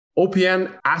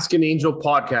OPN Ask an Angel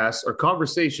podcasts are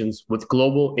conversations with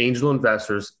global angel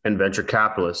investors and venture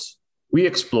capitalists. We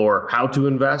explore how to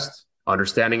invest,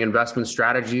 understanding investment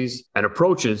strategies, and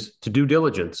approaches to due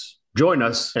diligence. Join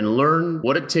us and learn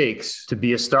what it takes to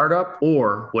be a startup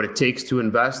or what it takes to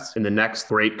invest in the next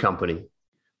great company.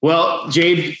 Well,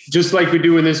 Jade, just like we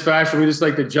do in this fashion, we just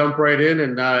like to jump right in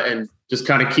and just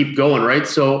kind of keep going, right?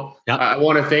 So I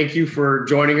want to thank you for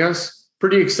joining us.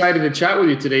 Pretty excited to chat with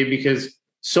you today because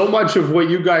so much of what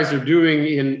you guys are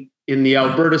doing in the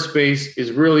Alberta space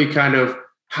is really kind of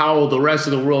how the rest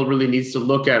of the world really needs to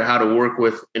look at how to work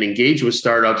with and engage with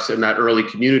startups in that early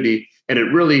community. And it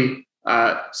really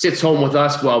sits home with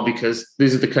us well, because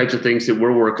these are the types of things that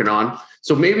we're working on.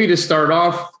 So maybe to start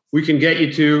off, we can get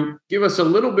you to give us a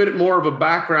little bit more of a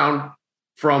background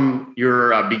from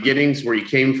your beginnings, where you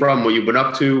came from, what you've been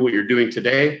up to, what you're doing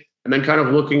today, and then kind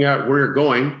of looking at where you're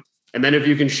going. And then if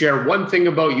you can share one thing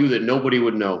about you that nobody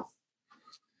would know.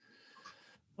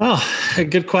 Oh,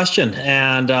 good question.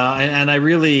 And I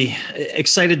really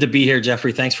excited to be here,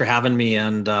 Jeffrey. Thanks for having me.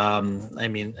 And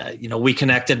we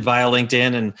connected via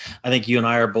LinkedIn, and I think you and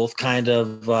I are both kind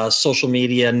of social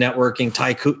media networking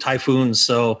typhoons.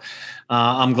 So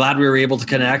I'm glad we were able to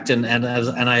connect, and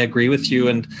I agree with you.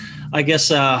 And I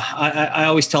guess I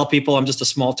always tell people I'm just a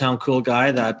small town cool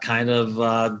guy that kind of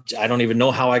I don't even know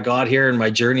how I got here, and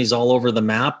my journey's all over the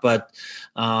map. But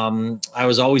I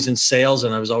was always in sales,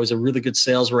 and I was always a really good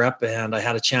sales rep. And I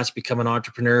had a chance to become an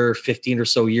entrepreneur 15 or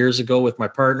so years ago with my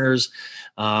partners.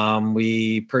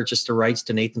 We purchased the rights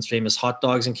to Nathan's Famous Hot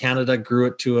Dogs in Canada, grew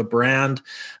it to a brand,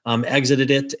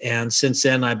 exited it. And since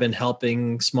then, I've been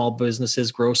helping small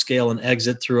businesses grow, scale, and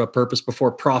exit through a purpose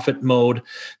before profit mode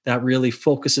that really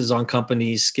focuses on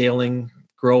companies scaling,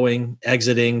 growing,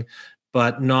 exiting,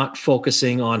 but not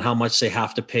focusing on how much they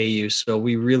have to pay you. So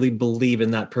we really believe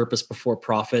in that purpose before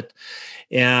profit.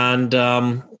 And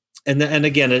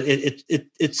again,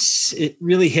 it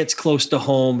really hits close to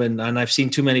home, and I've seen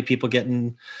too many people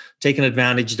getting taken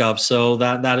advantage of. So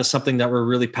that is something that we're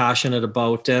really passionate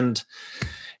about, and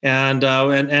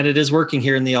it is working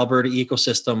here in the Alberta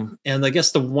ecosystem. And I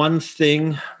guess the one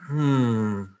thing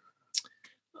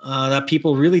that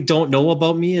people really don't know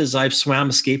about me is I've swam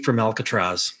escape from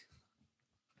Alcatraz.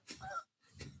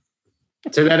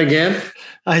 Say that again.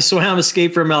 I swam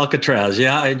escape from Alcatraz.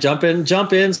 Yeah, I jump in,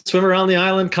 swim around the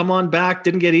island, come on back.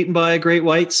 Didn't get eaten by a great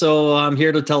white, so I'm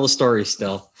here to tell the story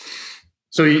still.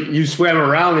 So you swam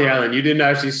around the island. You didn't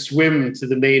actually swim to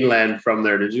the mainland from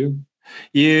there, did you?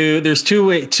 There's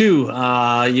two.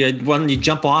 You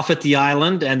jump off at the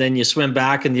island and then you swim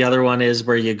back, and the other one is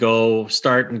where you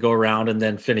start and go around and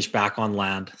then finish back on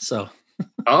land. So.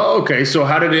 Oh, okay. So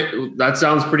that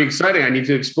sounds pretty exciting. I need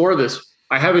to explore this.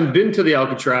 I haven't been to the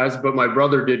Alcatraz, but my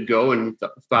brother did go and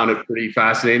found it pretty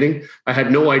fascinating. I had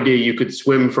no idea you could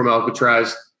swim from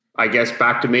Alcatraz, I guess,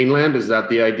 back to mainland. Is that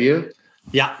the idea?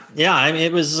 Yeah. I mean,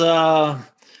 it was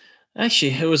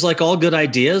it was like all good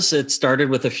ideas. It started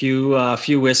with a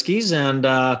few whiskeys,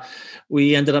 and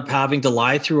we ended up having to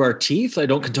lie through our teeth. I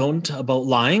don't condone about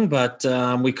lying, but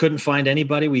we couldn't find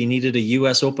anybody. We needed a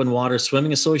U.S. Open Water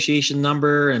Swimming Association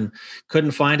number and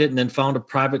couldn't find it, and then found a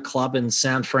private club in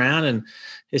San Fran. And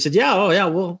they said,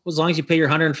 well, as long as you pay your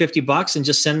 $150 and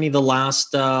just send me the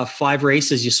last 5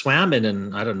 races you swam in.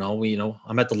 And I don't know,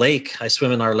 I'm at the lake. I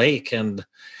swim in our lake, and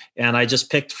I just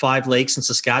picked 5 lakes in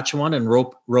Saskatchewan and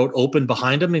wrote open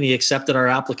behind him, and he accepted our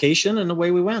application, and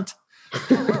away we went.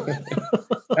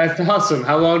 That's awesome.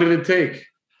 How long did it take?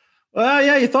 Well,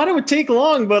 yeah, you thought it would take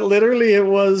long, but literally it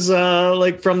was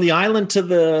like from the island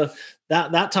to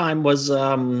that time was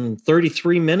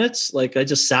 33 minutes. Like I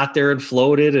just sat there and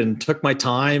floated and took my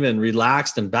time and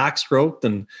relaxed and backstroked,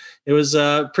 and it was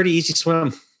a pretty easy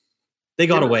swim. They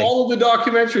got away. All of the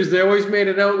documentaries, they always made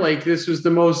it out like this was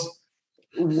the most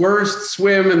worst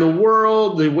swim in the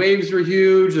world. The waves were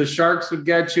huge. The sharks would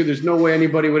get you. There's no way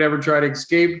anybody would ever try to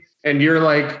escape. And you're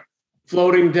like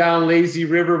floating down lazy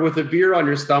river with a beer on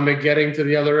your stomach, getting to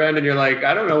the other end. And you're like,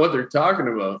 I don't know what they're talking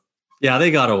about. Yeah,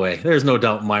 they got away. There's no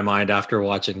doubt in my mind after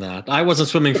watching that. I wasn't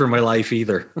swimming for my life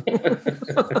either.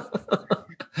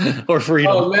 Or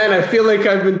freedom. Oh man, I feel like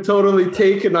I've been totally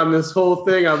taken on this whole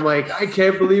thing. I'm like, I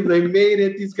can't believe they made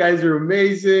it. These guys are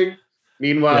amazing.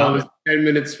 Meanwhile, It was a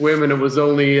 10-minute swim and it was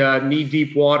only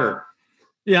knee-deep water.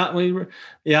 Yeah,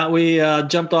 we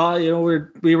jumped off.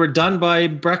 We were done by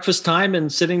breakfast time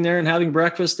and sitting there and having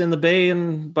breakfast in the bay,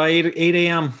 and by 8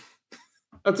 a.m.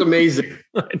 That's amazing.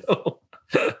 I know.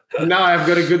 Now I've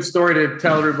got a good story to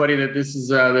tell everybody that this is.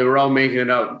 They were all making it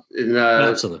up.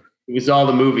 Absolutely. It was all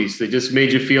the movies. They just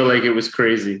made you feel like it was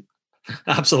crazy.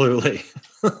 Absolutely.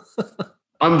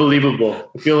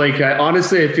 Unbelievable. I feel like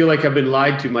I've been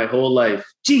lied to my whole life.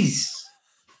 Jeez.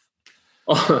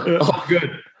 All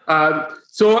good.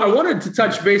 So I wanted to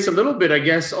touch base a little bit, I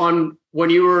guess, on when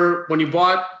you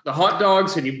bought the hot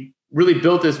dogs and you really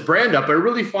built this brand up. I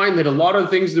really find that a lot of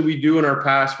things that we do in our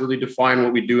past really define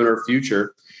what we do in our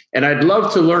future. And I'd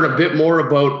love to learn a bit more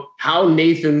about how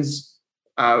Nathan's,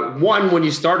 one, when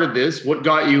you started this, what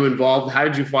got you involved? How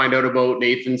did you find out about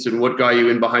Nathan's and what got you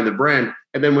in behind the brand?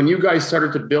 And then when you guys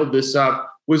started to build this up,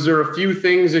 was there a few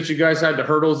things that you guys had, the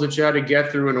hurdles that you had to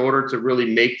get through in order to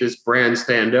really make this brand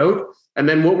stand out? And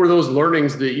then what were those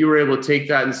learnings that you were able to take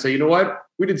that and say, you know what,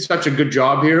 we did such a good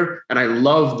job here. And I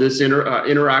love this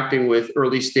interacting with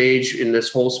early stage in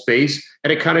this whole space.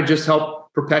 And it kind of just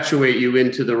helped perpetuate you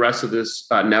into the rest of this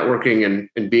networking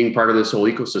and being part of this whole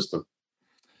ecosystem.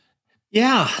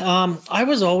 Yeah, I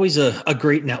was always a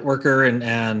great networker,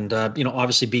 and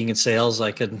obviously being in sales,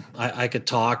 I could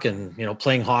talk, and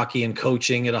playing hockey and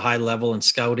coaching at a high level and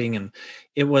scouting, and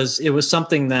it was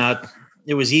something that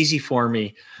it was easy for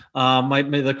me.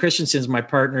 The Christensens, my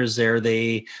partners there,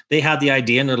 they had the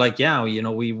idea, and they're like, yeah,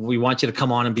 we want you to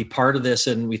come on and be part of this,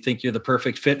 and we think you're the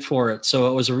perfect fit for it. So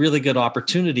it was a really good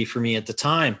opportunity for me at the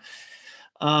time.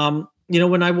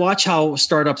 When I watch how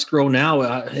startups grow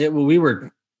now,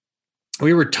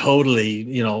 we were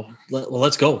totally,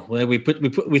 let's go.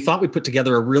 We thought we put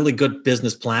together a really good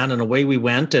business plan, and away we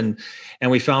went. And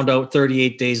we found out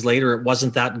 38 days later, it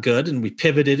wasn't that good. And we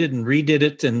pivoted it and redid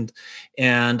it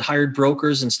and hired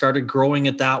brokers and started growing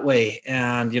it that way.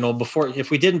 And, if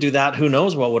we didn't do that, who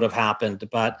knows what would have happened,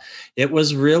 but it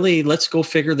was really, let's go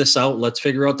figure this out. Let's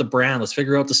figure out the brand. Let's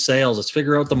figure out the sales. Let's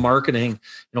figure out the marketing.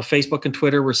 Facebook and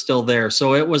Twitter were still there.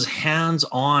 So it was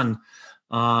hands-on.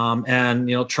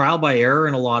 And trial by error,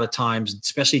 and a lot of times,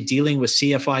 especially dealing with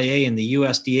CFIA and the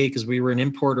USDA, because we were an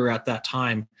importer at that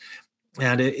time,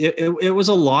 and it was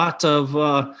a lot of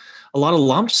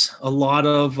lumps, a lot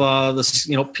of this.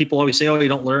 People always say, "Oh, you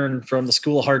don't learn from the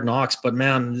school of hard knocks," but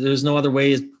man, there's no other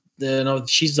way.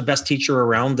 She's the best teacher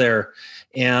around there,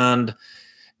 and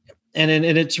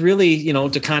it's really,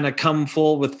 to kind of come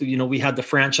full with, we had the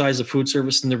franchise, the food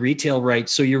service and the retail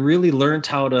rights. So you really learned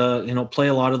how to, play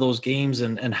a lot of those games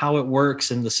and how it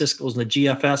works, and the Sysco's and the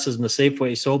GFS's and the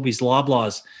Safeway, Sobeys,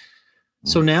 Loblaws.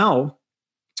 So now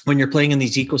when you're playing in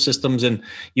these ecosystems and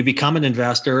you become an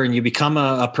investor and you become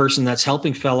a person that's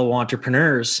helping fellow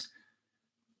entrepreneurs,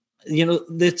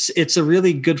 it's a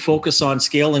really good focus on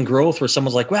scale and growth, where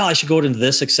someone's like, well, I should go into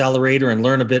this accelerator and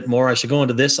learn a bit more. I should go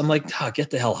into this. I'm like,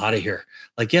 get the hell out of here.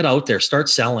 Like, get out there, start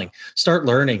selling, start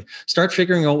learning, start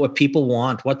figuring out what people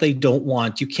want, what they don't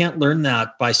want. You can't learn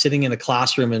that by sitting in a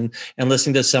classroom and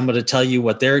listening to somebody tell you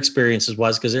what their experiences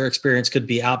was, because their experience could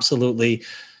be absolutely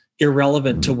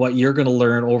irrelevant to what you're going to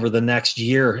learn over the next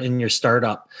year in your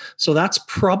startup. So that's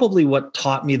probably what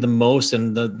taught me the most,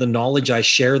 and the knowledge I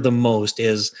share the most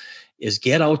is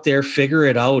get out there, figure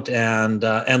it out, and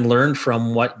learn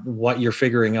from what you're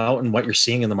figuring out and what you're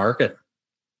seeing in the market.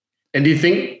 And do you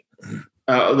think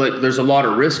there's a lot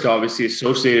of risk obviously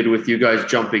associated with you guys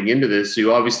jumping into this? So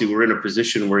you obviously were in a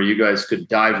position where you guys could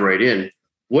dive right in.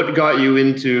 What got you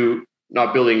into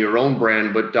not building your own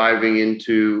brand, but diving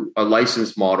into a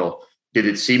license model? Did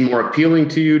it seem more appealing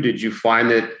to you? Did you find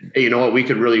that, hey, we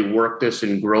could really work this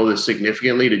and grow this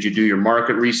significantly? Did you do your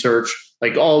market research,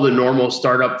 like all the normal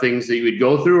startup things that you would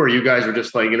go through? Or you guys were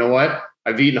just like, you know what?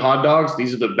 I've eaten hot dogs.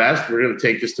 These are the best. We're going to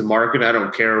take this to market. I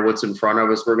don't care what's in front of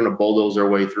us. We're going to bulldoze our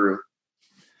way through.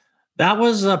 That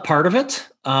was a part of it.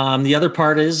 The other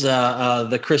part is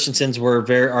the Christensens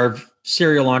are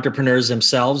serial entrepreneurs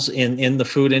themselves in the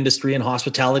food industry and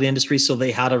hospitality industry. So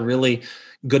they had a really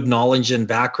good knowledge and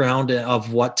background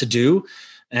of what to do,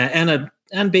 and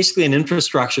basically an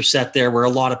infrastructure set there where a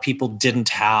lot of people didn't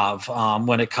have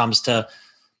when it comes to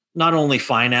not only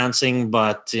financing,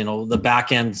 but the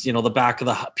back end, the back of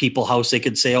the people house. They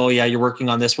could say, oh yeah, you're working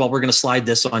on this. Well, we're going to slide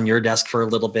this on your desk for a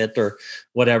little bit, or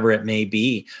whatever it may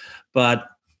be. But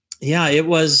yeah, it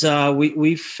was,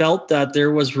 we felt that there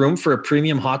was room for a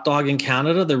premium hot dog in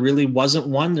Canada. There really wasn't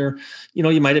one there.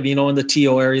 You might have, in the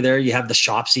TO area there, you have the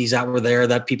Shopsies that were there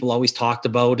that people always talked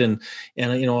about, and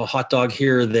a hot dog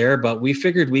here or there, but we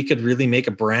figured we could really make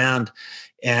a brand.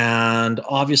 And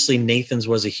obviously Nathan's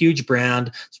was a huge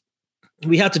brand.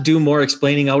 We had to do more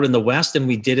explaining out in the West than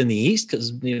we did in the East,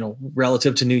 because,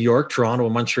 relative to New York, Toronto,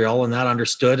 and Montreal, and that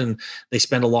understood, and they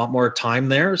spend a lot more time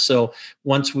there. So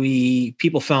once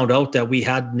people found out that we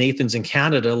had Nathan's in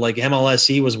Canada, like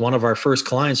MLSE was one of our first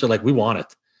clients. They're like, we want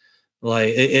it.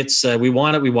 Like we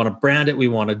want it. We want to brand it. We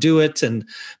want to do it. And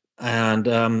And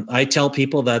I tell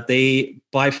people that they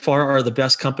by far are the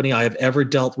best company I have ever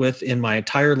dealt with in my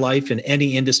entire life, in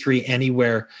any industry,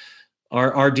 anywhere.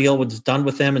 Our deal was done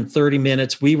with them in 30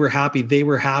 minutes. We were happy. They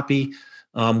were happy.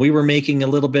 We were making a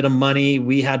little bit of money.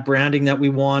 We had branding that we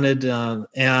wanted.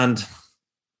 And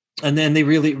then they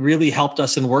really, really helped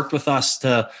us and worked with us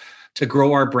to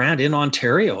grow our brand in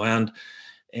Ontario. And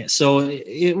so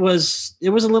it was a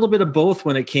little bit of both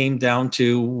when it came down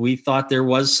to, we thought there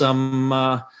was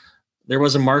there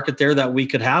was a market there that we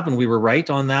could have, and we were right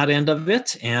on that end of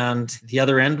it. And the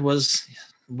other end was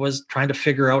trying to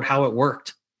figure out how it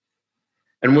worked.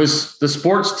 And was the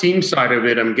sports team side of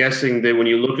it, I'm guessing that when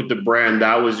you look at the brand,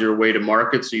 that was your way to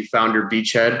market. So you found your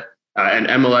beachhead, and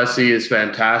MLSE is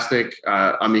fantastic.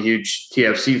 I'm a huge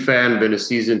TFC fan, been a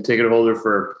season ticket holder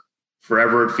for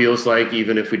forever, it feels like,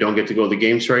 even if we don't get to go to the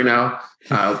games right now.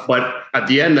 But at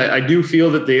the end, I do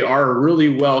feel that they are really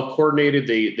well coordinated.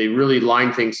 They really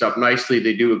line things up nicely.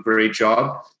 They do a great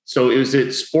job. So is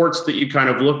it sports that you kind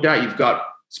of looked at? You've got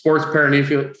sports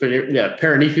paraphernalia. I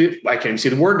can't even see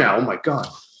the word now. Oh my God.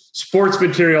 Sports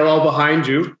material all behind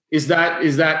you. Is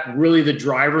that really the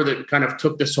driver that kind of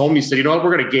took this home? You said, you know what,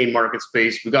 we're going to gain market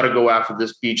space. We got to go after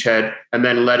this beachhead and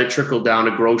then let it trickle down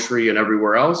to grocery and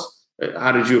everywhere else.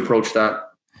 How did you approach that?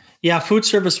 Yeah, food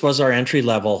service was our entry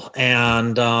level.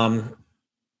 And,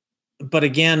 but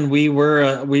again, we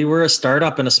were a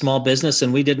startup and a small business,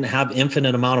 and we didn't have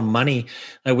infinite amount of money.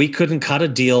 We couldn't cut a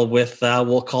deal with,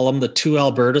 we'll call them the two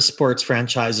Alberta sports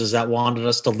franchises that wanted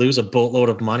us to lose a boatload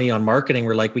of money on marketing.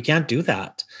 We're like, we can't do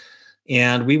that.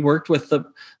 And we worked with the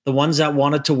ones that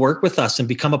wanted to work with us and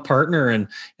become a partner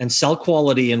and sell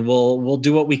quality, and we'll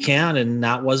do what we can. And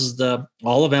that was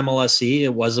all of MLSE.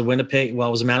 It was it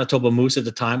was a Manitoba Moose at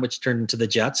the time, which turned into the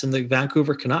Jets and the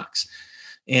Vancouver Canucks.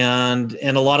 And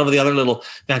a lot of the other little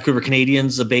Vancouver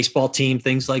Canadians, the baseball team,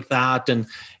 things like that.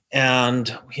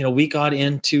 And we got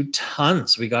into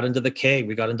tons. We got into the K.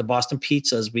 We got into Boston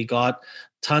Pizzas. We got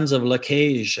tons of La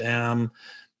Cage.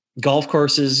 Golf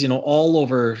courses, all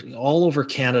over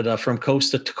Canada, from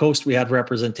coast to coast, we had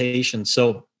representation.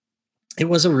 So it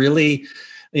was a really,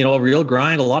 a real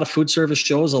grind, a lot of food service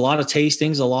shows, a lot of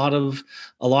tastings, a lot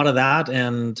of that.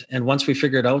 And once we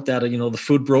figured out that, the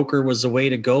food broker was the way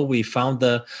to go, we found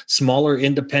the smaller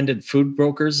independent food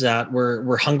brokers that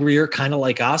were hungrier, kind of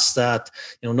like us, that,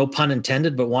 no pun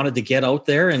intended, but wanted to get out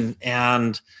there and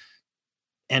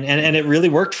it really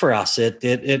worked for us.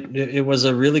 It was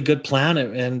a really good plan,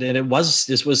 and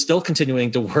this was still continuing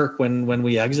to work when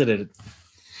we exited.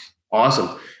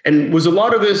 Awesome. And was a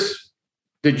lot of this,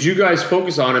 did you guys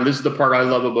focus on, and this is the part I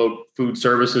love about food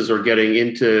services or getting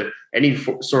into any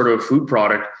sort of food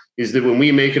product, is that when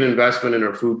we make an investment in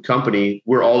a food company,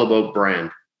 we're all about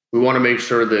brand. We want to make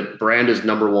sure that brand is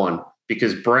number one,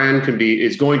 because brand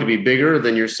is going to be bigger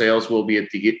than your sales will be at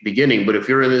the beginning. But if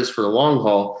you're in this for the long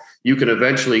haul, you can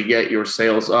eventually get your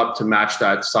sales up to match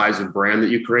that size of brand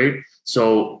that you create.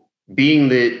 So being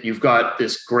that you've got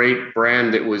this great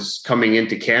brand that was coming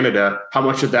into Canada, how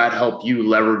much did that help you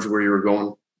leverage where you were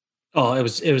going? Oh, it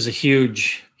was a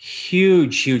huge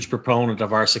proponent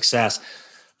of our success.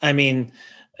 I mean,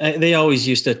 they always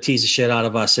used to tease the shit out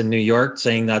of us in New York,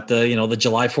 saying that the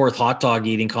July 4th hot dog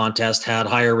eating contest had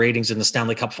higher ratings than the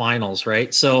Stanley Cup Finals,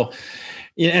 right? So,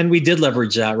 and we did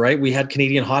leverage that, right? We had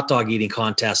Canadian hot dog eating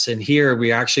contests, and here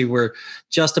we actually were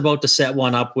just about to set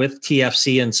one up with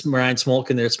TFC and Ryan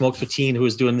Smolkin there at Smokes Poutine, who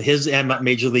was doing his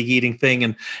Major League eating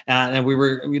thing, and we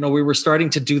were starting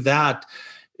to do that.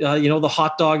 The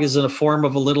hot dog is in a form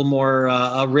of a little more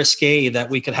risque that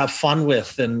we could have fun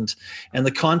with, and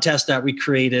the contest that we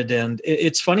created. And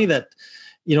it's funny that,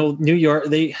 New York,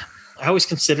 I always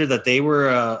considered that they were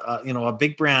a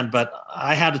big brand, but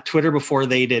I had a Twitter before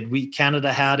they did.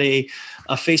 Canada had a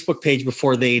Facebook page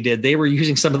before they did. They were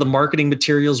using some of the marketing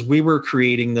materials we were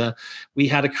creating. We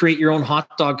had a create your own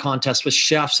hot dog contest with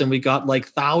chefs, and we got like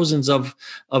thousands of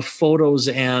photos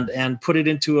and put it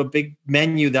into a big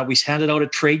menu that we handed out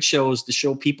at trade shows to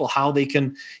show people how they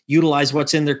can utilize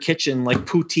what's in their kitchen, like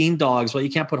poutine dogs. Well,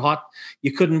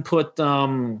 you couldn't put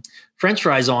French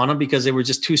fries on them because they were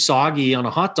just too soggy on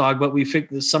a hot dog, but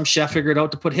some chef figured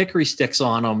out to put hickory sticks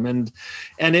on them, and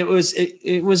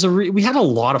we had a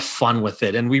lot of fun with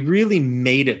it, and we really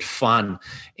made it fun.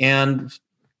 And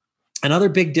another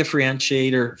big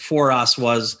differentiator for us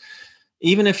was,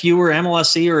 even if you were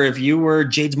MLSE or if you were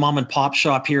Jade's Mom and Pop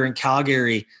Shop here in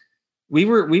Calgary, we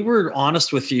were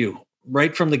honest with you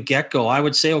right from the get-go. I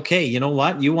would say, okay, you know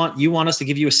what, you want us to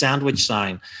give you a sandwich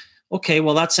sign. Okay,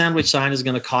 well, that sandwich sign is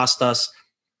going to cost us,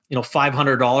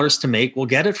 $500 to make. We'll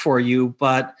get it for you,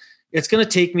 but it's going to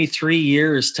take me 3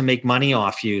 years to make money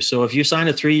off you. So if you sign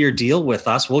a 3-year deal with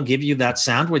us, we'll give you that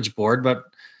sandwich board, but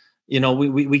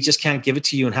we just can't give it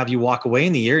to you and have you walk away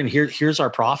in the year. And here's our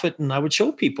profit. And I would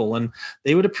show people, and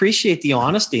they would appreciate the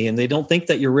honesty, and they don't think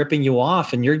that you're ripping you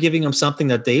off and you're giving them something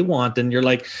that they want. And you're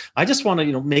like, I just want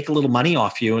to, make a little money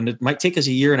off you. And it might take us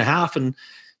a year and a half. And,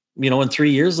 in 3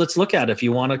 years, let's look at it. If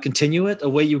you want to continue it,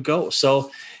 away you go.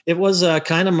 So it was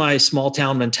kind of my small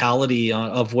town mentality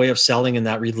of way of selling, and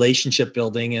that relationship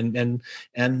building and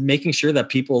making sure that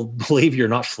people believe you're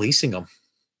not fleecing them.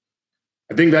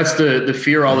 I think that's the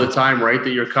fear all the time, right?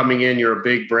 That you're coming in, you're a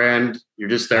big brand, you're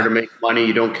just there to make money.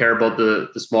 You don't care about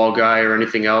the small guy or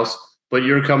anything else, but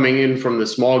you're coming in from the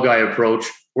small guy approach,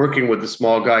 working with the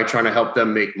small guy, trying to help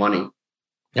them make money.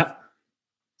 Yep.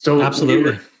 So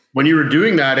absolutely. When you were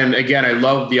doing that, and again, I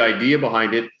love the idea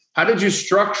behind it, how did you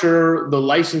structure the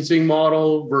licensing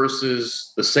model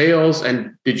versus the sales?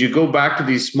 And did you go back to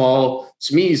these small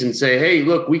SMEs and say, hey,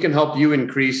 look, we can help you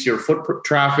increase your foot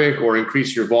traffic or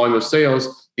increase your volume of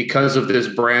sales because of this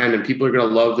brand, and people are going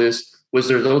to love this? Was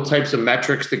there those types of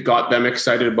metrics that got them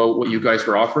excited about what you guys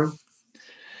were offering?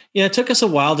 Yeah, it took us a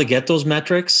while to get those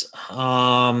metrics. They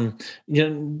had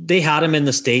them in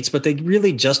the States, but they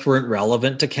really just weren't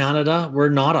relevant to Canada. We're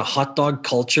not a hot dog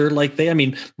culture like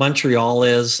Montreal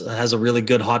has a really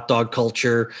good hot dog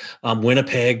culture.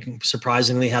 Winnipeg,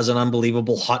 surprisingly, has an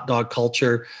unbelievable hot dog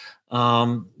culture.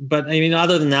 But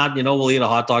other than that, we'll eat a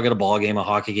hot dog at a ball game, a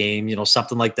hockey game,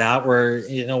 something like that, where,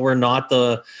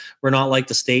 we're not like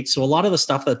the States. So a lot of the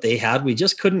stuff that they had, we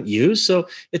just couldn't use. So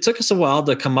it took us a while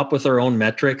to come up with our own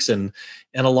metrics, and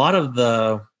a lot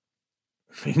of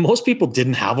most people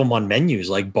didn't have them on menus,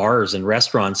 like bars and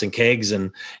restaurants and kegs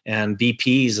and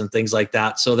BPs and things like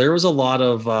that. So there was a lot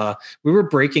of, we were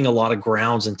breaking a lot of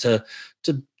grounds into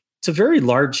very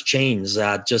large chains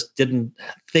that just didn't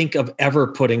think of ever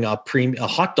putting a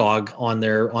hot dog on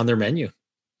their menu.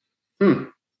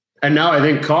 And now I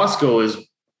think Costco is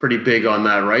pretty big on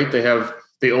that, right?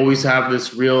 They always have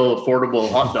this real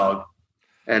affordable hot dog,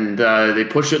 and they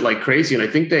push it like crazy. And I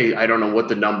think I don't know what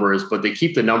the number is, but they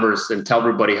keep the numbers and tell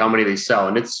everybody how many they sell,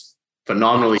 and it's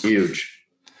phenomenally huge.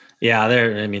 Yeah,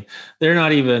 they're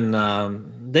not even,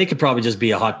 they could probably just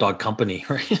be a hot dog company,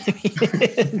 right?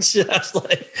 It's just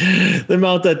like the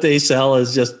amount that they sell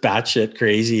is just batshit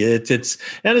crazy. And it's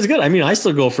good. I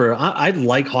still go I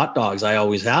like hot dogs. I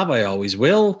always have, I always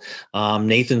will.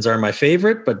 Nathan's are my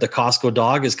favorite, but the Costco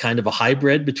dog is kind of a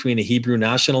hybrid between a Hebrew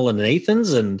National and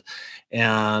Nathan's. And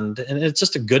it's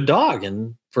just a good dog.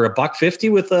 And for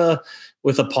 $1.50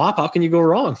 with a pop, how can you go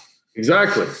wrong?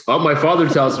 Exactly. Well, my father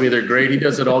tells me they're great. He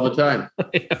does it all the time.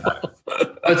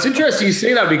 It's interesting you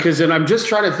say that, because then I'm just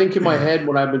trying to think in my head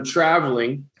when I've been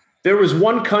traveling. There was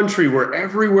one country where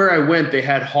everywhere I went, they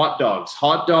had hot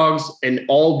dogs in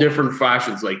all different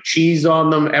fashions, like cheese on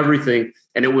them, everything.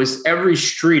 And it was every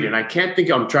street. And I'm trying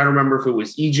to remember if it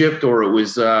was Egypt or it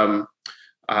was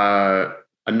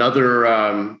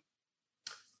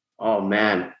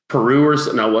Peru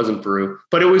no, it wasn't Peru,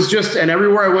 but it was just, and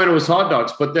everywhere I went, it was hot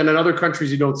dogs. But then in other countries,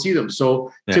 you don't see them.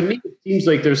 So to me, it seems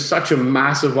like there's such a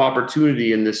massive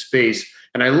opportunity in this space.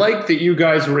 And I like that you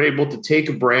guys were able to take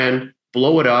a brand,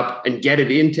 blow it up, and get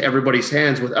it into everybody's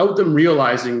hands without them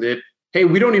realizing that, hey,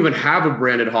 we don't even have a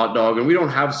branded hot dog, and we don't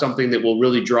have something that will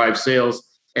really drive sales.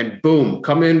 And boom,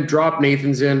 come in, drop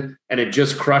Nathan's in, and it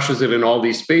just crushes it in all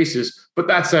these spaces. But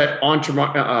that's that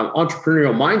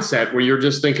entrepreneurial mindset where you're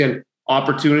just thinking,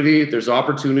 there's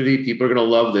opportunity. People are going to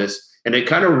love this. And it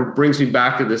kind of brings me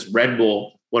back to this Red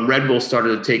Bull, when Red Bull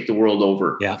started to take the world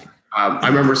over. Yeah. I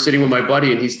remember sitting with my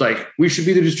buddy, and he's like, we should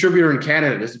be the distributor in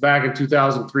Canada. This is back in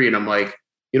 2003. And I'm like,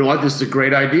 you know what? This is a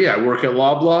great idea. I work at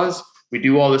Loblaws. We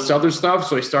do all this other stuff.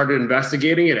 So I started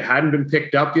investigating it. It hadn't been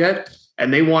picked up yet.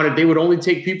 And they would only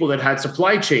take people that had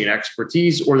supply chain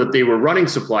expertise or that they were running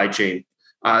supply chain,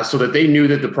 so that they knew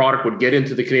that the product would get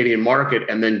into the Canadian market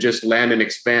and then just land and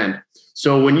expand.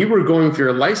 So when you were going for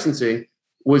your licensing,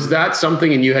 was that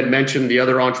something, and you had mentioned the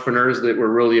other entrepreneurs that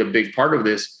were really a big part of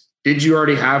this, did you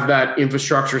already have that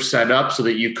infrastructure set up so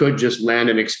that you could just land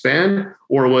and expand?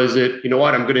 Or was it, you know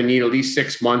what, I'm going to need at least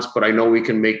 6 months, but I know we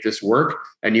can make this work,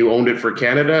 and you owned it for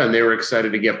Canada and they were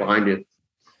excited to get behind it?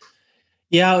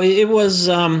 Yeah, it was,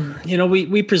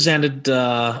 we presented,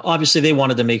 obviously they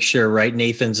wanted to make sure, right,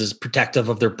 Nathan's is protective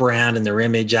of their brand and their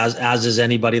image, as is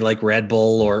anybody like Red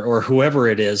Bull or whoever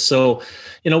it is. So,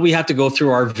 we had to go through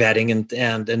our vetting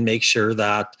and make sure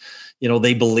that,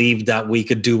 they believed that we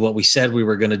could do what we said we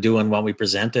were going to do and what we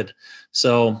presented.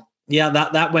 So yeah,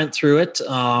 that went through it.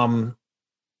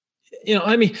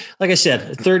 I mean, like I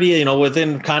said, 30,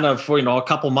 within kind of, a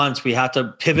couple months, we had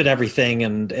to pivot everything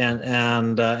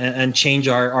and change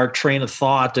our train of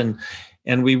thought.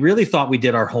 And we really thought we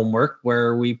did our homework,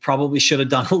 where we probably should have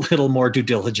done a little more due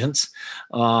diligence.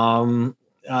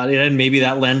 And maybe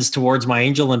that lends towards my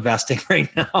angel investing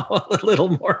right now, a little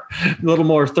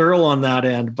more thorough on that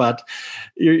end. But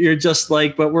you're just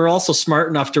like, but we're also smart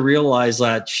enough to realize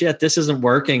that shit, this isn't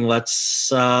working.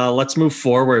 Let's move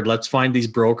forward. Let's find these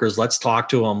brokers. Let's talk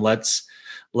to them. Let's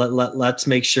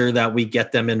make sure that we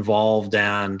get them involved,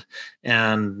 and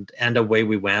away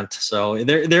we went. So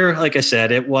there, like I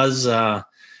said, it was.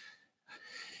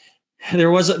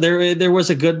 There was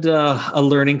a good a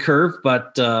learning curve,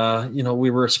 but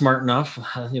we were smart enough,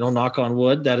 knock on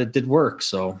wood, that it did work.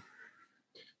 So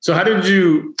how did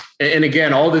you? And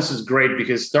again, all this is great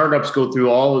because startups go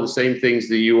through all of the same things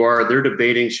that you are. They're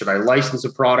debating: should I license a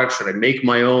product? Should I make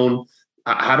my own?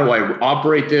 How do I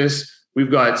operate this? We've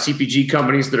got CPG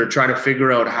companies that are trying to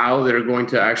figure out how they're going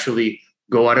to actually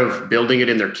go out of building it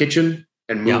in their kitchen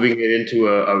and moving it into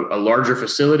a larger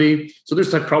facility. So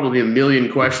there's like probably a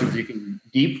million questions you can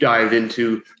deep dive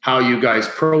into how you guys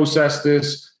process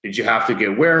this. Did you have to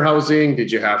get warehousing?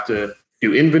 Did you have to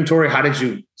do inventory? How did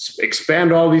you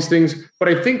expand all these things? But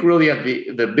I think really at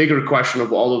the bigger question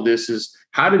of all of this is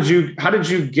how did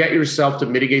you get yourself to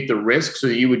mitigate the risk so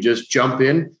that you would just jump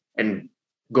in and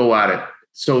go at it?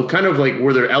 So kind of like,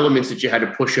 were there elements that you had to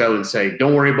push out and say,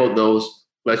 don't worry about those,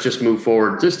 let's just move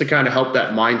forward, just to kind of help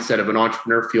that mindset of an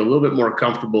entrepreneur feel a little bit more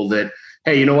comfortable that,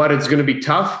 hey, you know what, it's going to be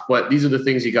tough, but these are the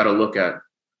things you got to look at.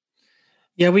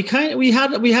 Yeah, we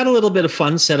had a little bit of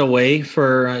fun set away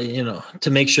for, to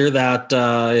make sure that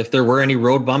if there were any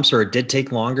road bumps or it did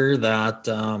take longer, that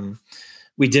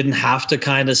we didn't have to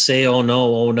kind of say, oh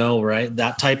no, right?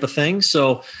 That type of thing.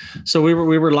 So we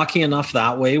were lucky enough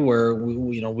that way, where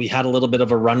we had a little bit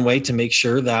of a runway to make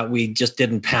sure that we just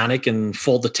didn't panic and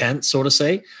fold the tent, so to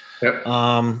say. Yep.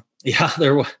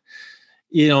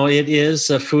 It is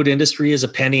a food industry, is a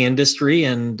penny industry.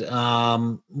 And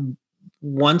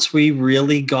once we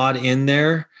really got in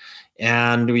there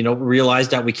and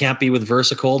realized that we can't be with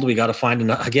VersaCold, we got to find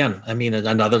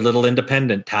another little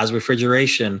independent, TAS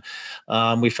Refrigeration.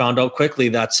 We found out quickly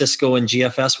that Sysco and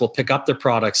GFS will pick up their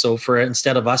products. So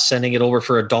instead of us sending it over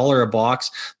for $1 a box,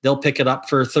 they'll pick it up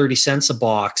for 30 cents a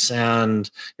box.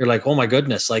 And you're like, oh my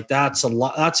goodness, like that's a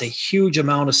lot. That's a huge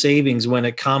amount of savings when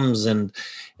it comes. And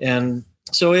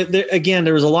so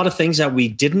there was a lot of things that we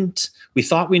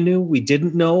thought we knew, we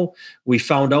didn't know. We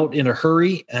found out in a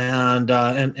hurry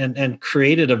and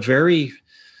created a very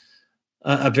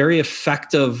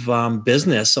effective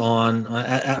business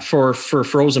for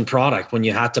frozen product when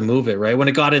you had to move it, right? When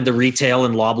it got into retail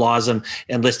and Loblaws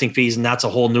and listing fees, and that's a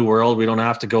whole new world. We don't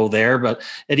have to go there, but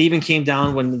it even came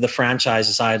down when the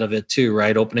franchise side of it too,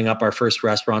 right? Opening up our first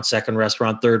restaurant, second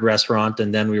restaurant, third restaurant,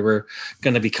 and then we were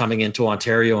going to be coming into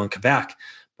Ontario and Quebec.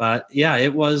 But yeah,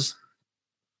 it was,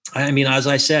 as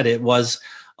I said, it was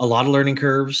a lot of learning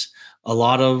curves, a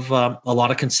lot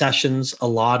of concessions, a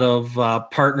lot of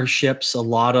partnerships, a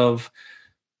lot of,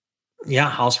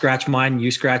 I'll scratch mine,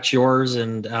 you scratch yours,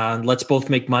 and let's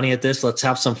both make money at this. Let's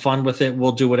have some fun with it.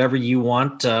 We'll do whatever you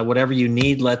want, whatever you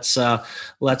need. Let's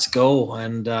go.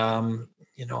 And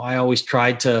I always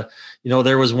tried to,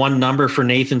 there was one number for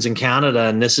Nathan's in Canada,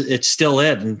 and it's still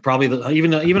it. And probably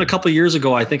even a couple of years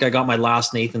ago, I think I got my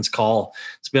last Nathan's call.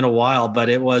 It's been a while, but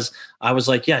I was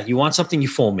like, yeah, you want something, you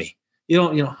phone me.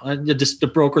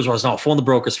 The brokers was, no, phone the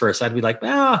brokers first. I'd be like,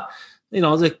 phone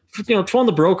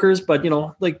the brokers, but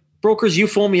like brokers, you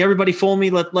phone me, everybody phone me.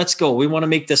 Let's go. We want to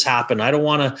make this happen. I don't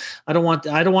want to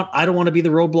be the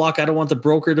roadblock. I don't want the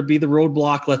broker to be the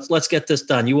roadblock. Let's get this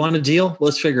done. You want a deal?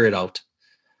 Let's figure it out.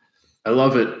 I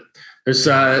love it. There's,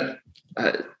 I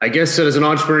guess that as an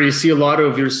entrepreneur, you see a lot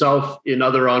of yourself in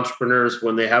other entrepreneurs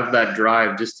when they have that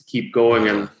drive just to keep going,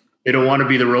 and they don't want to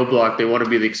be the roadblock. They want to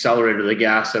be the accelerator, the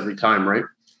gas every time, right?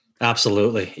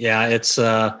 Absolutely. Yeah. It's,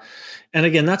 and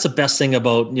again, that's the best thing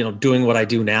about, doing what I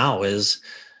do now is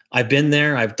I've been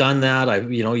there, I've done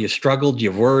that. You struggled,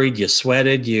 you've worried, you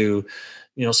sweated, you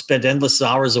spent endless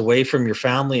hours away from your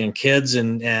family and kids.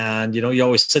 And you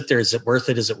always sit there. Is it worth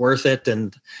it? Is it worth it?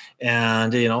 And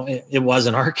it was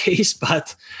in our case,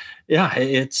 but yeah,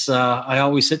 it's, I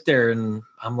always sit there and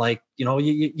I'm like,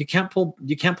 you can't pull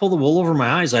the wool over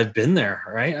my eyes. I've been there,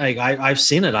 right? I've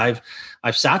seen it. I've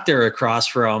sat there across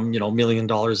from, $1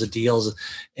 million of deals,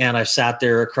 and I've sat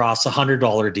there across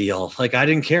 $100 deal. Like, I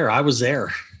didn't care. I was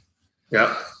there.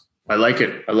 Yeah. I like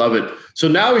it. I love it. So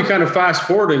now we kind of fast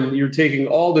forward, and you're taking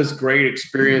all this great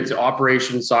experience,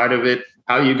 operation side of it,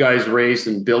 how you guys raised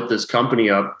and built this company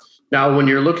up. Now, when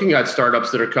you're looking at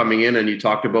startups that are coming in, and you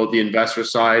talked about the investor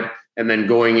side and then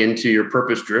going into your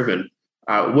purpose driven,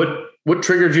 what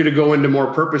triggered you to go into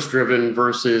more purpose driven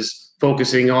versus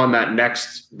focusing on that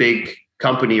next big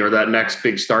company or that next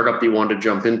big startup that you wanted to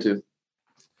jump into?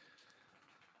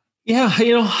 Yeah,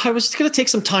 I was going to take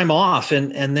some time off,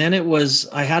 and then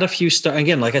I had a few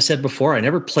again, like I said before, I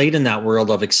never played in that world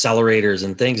of accelerators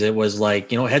and things. It was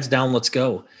like, heads down, let's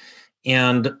go.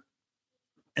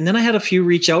 And then I had a few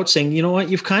reach out saying, you know what,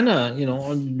 you've kind of,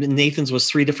 Nathan's was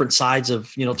three different sides of,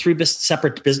 three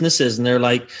separate businesses. And they're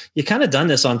like, you kind of done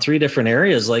this on three different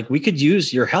areas. Like, we could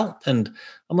use your help. And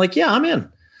I'm like, yeah, I'm in.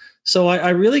 So I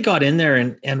really got in there.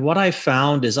 And what I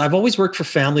found is I've always worked for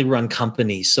family run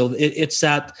companies. So it's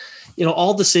that,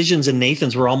 all decisions in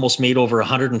Nathan's were almost made over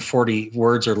 140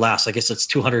 words or less. I guess it's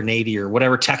 280 or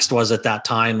whatever text was at that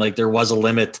time. Like, there was a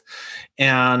limit.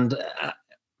 And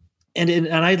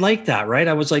I like that, right?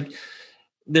 I was like,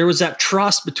 there was that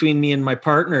trust between me and my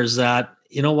partners that,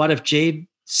 what, if Jade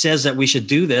says that we should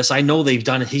do this, I know he's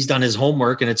done his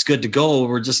homework and it's good to go.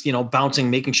 We're just, bouncing,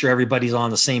 making sure everybody's on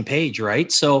the same page.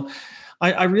 Right. So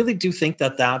I really do think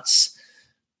that's,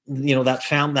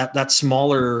 that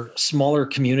smaller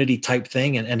community type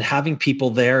thing, and having people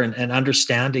there and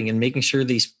understanding and making sure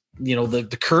these,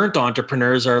 the current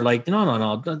entrepreneurs are like,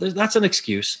 no, that's an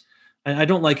excuse. I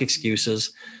don't like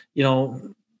excuses.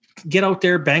 Get out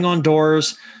there, bang on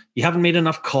doors. You haven't made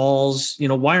enough calls.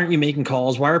 Why aren't you making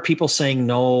calls? Why are people saying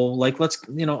no? Like,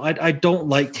 I don't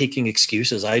like taking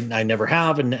excuses. I never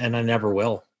have, and I never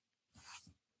will.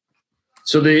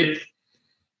 So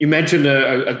you mentioned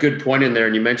a good point in there,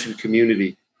 and you mentioned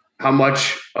community. How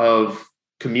much of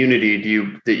community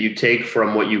that you take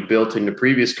from what you built in the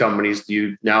previous companies do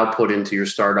you now put into your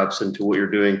startups, into what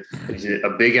you're doing? Is it a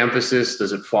big emphasis?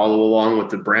 Does it follow along with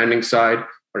the branding side?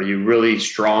 Are you really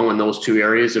strong in those two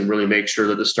areas and really make sure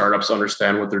that the startups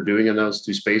understand what they're doing in those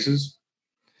two spaces?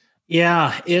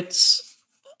 Yeah, it's,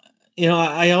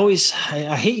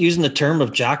 I hate using the term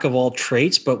of jack of all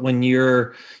trades, but when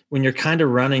you're kind of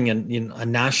running a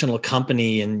national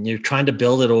company and you're trying to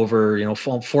build it over,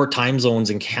 4 time zones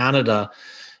in Canada,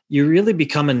 you really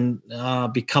become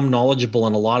knowledgeable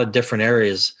in a lot of different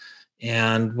areas.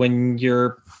 And when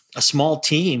you're a small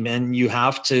team and you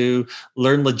have to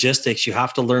learn logistics, you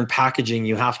have to learn packaging,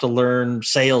 you have to learn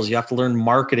sales, you have to learn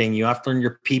marketing, you have to learn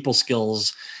your people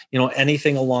skills,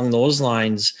 anything along those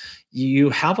lines, you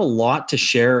have a lot to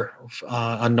share,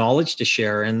 a knowledge to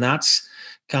share. And that's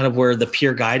kind of where the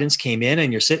peer guidance came in.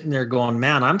 And you're sitting there going,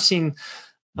 man, I'm seeing,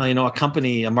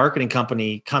 a marketing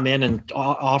company come in and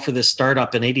offer this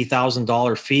startup an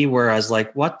 $80,000 fee. Whereas,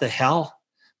 like, what the hell?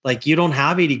 Like, you don't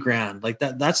have 80 grand. Like,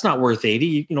 that's not worth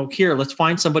 80. Here, let's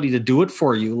find somebody to do it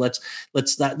for you.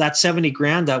 That 70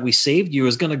 grand that we saved you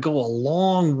is going to go a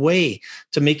long way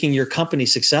to making your company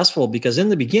successful. Because in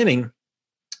the beginning,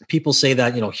 people say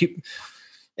that,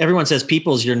 everyone says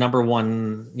people is your number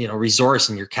one, resource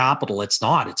and your capital. It's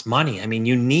not, it's money. I mean,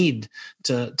 you need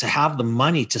to have the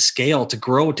money to scale, to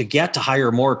grow, to get to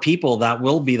hire more people. That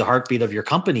will be the heartbeat of your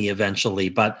company eventually.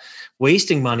 But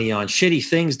wasting money on shitty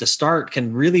things to start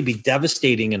can really be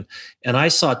devastating. And I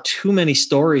saw too many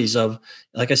stories of,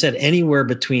 like I said, anywhere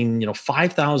between,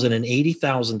 $5,000 and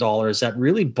 $80,000 that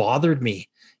really bothered me.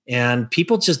 And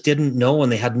people just didn't know,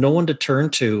 and they had no one to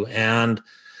turn to. And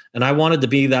I wanted to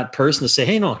be that person to say,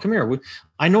 hey, no, come here.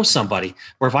 I know somebody.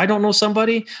 Or if I don't know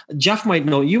somebody, Jeff might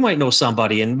know, you might know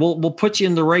somebody, and we'll put you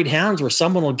in the right hands where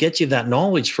someone will get you that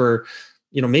knowledge for,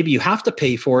 maybe you have to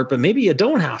pay for it, but maybe you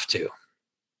don't have to.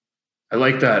 I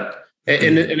like that.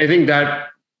 And I think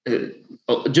that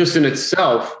just in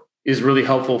itself is really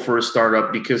helpful for a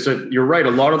startup, because you're right.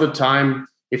 A lot of the time,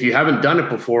 if you haven't done it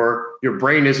before, your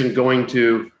brain isn't going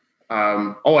to,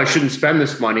 I shouldn't spend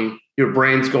this money. Your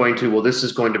brain's going to, well, this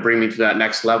is going to bring me to that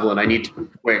next level and I need to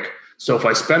move quick. So if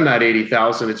I spend that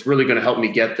 80,000, it's really going to help me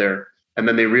get there. And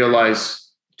then they realize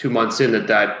 2 months in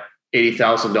that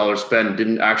 $80,000 spend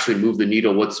didn't actually move the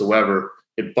needle whatsoever.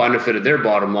 It benefited their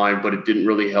bottom line, but it didn't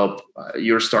really help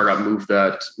your startup move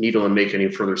that needle and make any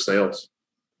further sales.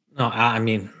 No, I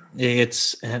mean,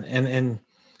 it's, and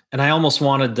I almost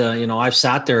wanted to, I've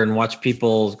sat there and watched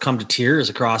people come to tears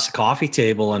across the coffee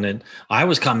table, and I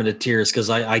was coming to tears because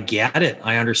I get it.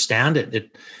 I understand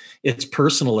it. It's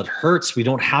personal. It hurts. We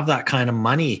don't have that kind of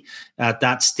money at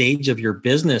that stage of your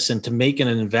business, and to make an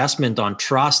investment on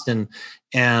trust and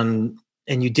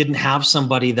you didn't have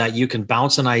somebody that you can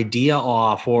bounce an idea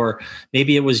off, or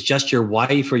maybe it was just your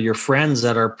wife or your friends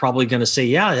that are probably going to say,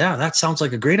 yeah, that sounds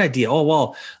like a great idea. Oh,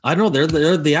 well, I don't know.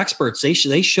 They're the experts. They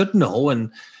should know.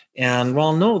 And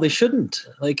well, no, they shouldn't.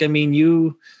 Like, I mean,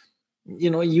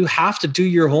 you have to do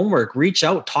your homework, reach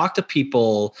out, talk to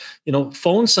people,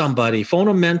 phone somebody, phone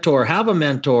a mentor, have a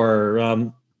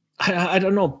mentor. I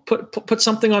don't know, put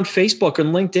something on Facebook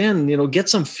and LinkedIn, get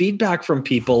some feedback from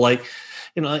people. Like,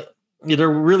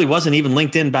 there really wasn't even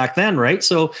LinkedIn back then, right?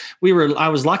 So I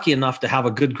was lucky enough to have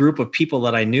a good group of people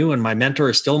that I knew, and my mentor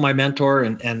is still my mentor,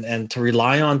 and to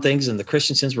rely on things. And the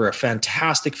Christiansens were a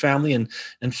fantastic family and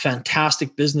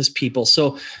fantastic business people.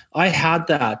 So I had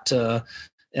that,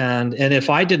 and if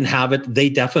I didn't have it, they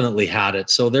definitely had it.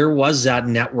 So there was that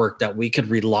network that we could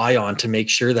rely on to make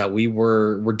sure that we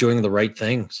were doing the right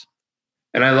things.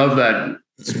 And I love that.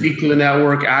 Speak to the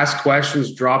network, ask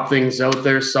questions, drop things out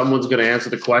there. Someone's going to answer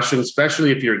the question,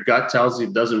 especially if your gut tells you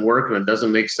it doesn't work and it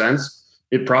doesn't make sense.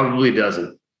 It probably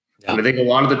doesn't. Yeah. And I think a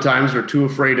lot of the times we're too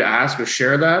afraid to ask or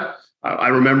share that. I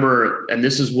remember, and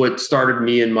this is what started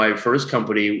me in my first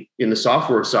company in the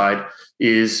software side,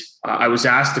 is I was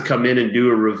asked to come in and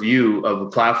do a review of a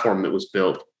platform that was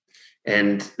built.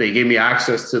 And they gave me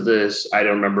access to this. I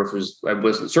don't remember if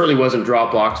it certainly wasn't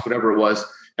Dropbox, whatever it was.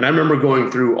 And I remember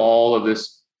going through all of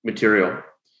this material.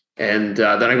 And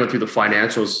then I went through the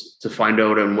financials to find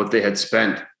out on what they had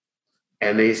spent.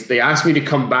 And they asked me to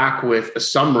come back with a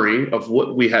summary of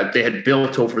what they had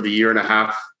built over the year and a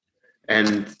half.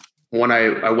 And when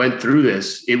I went through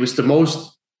this, it was the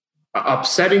most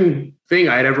upsetting thing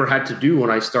I had ever had to do when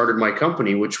I started my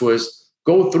company, which was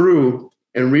go through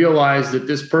and realize that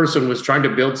this person was trying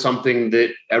to build something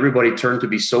that everybody turned to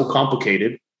be so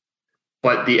complicated.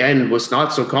 But the end was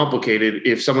not so complicated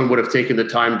if someone would have taken the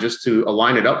time just to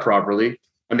align it up properly.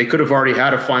 And they could have already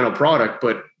had a final product,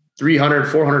 but $300,000,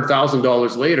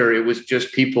 $400,000 later, it was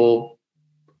just people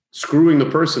screwing the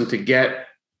person to get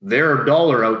their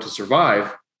dollar out to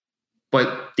survive.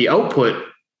 But the output,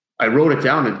 I wrote it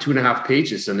down in 2.5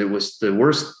 pages, and it was the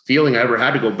worst feeling I ever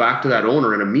had to go back to that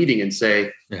owner in a meeting and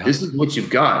say, This is what you've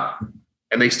got.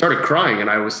 And they started crying. And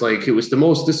I was like, it was the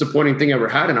most disappointing thing I ever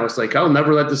had. And I was like, I'll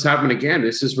never let this happen again.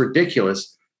 This is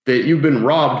ridiculous that you've been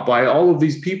robbed by all of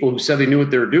these people who said they knew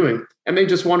what they were doing and they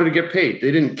just wanted to get paid.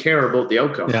 They didn't care about the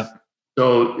outcome. Yeah.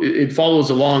 So it follows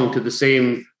along to the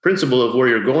same principle of where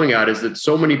you're going at, is that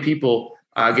so many people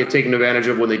get taken advantage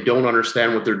of when they don't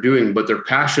understand what they're doing, but their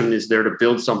passion is there to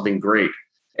build something great.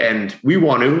 And we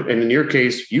want to, and in your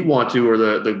case, you want to, or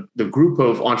the group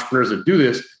of entrepreneurs that do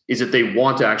this, is that they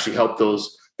want to actually help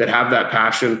those that have that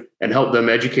passion and help them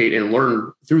educate and learn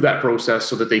through that process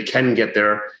so that they can get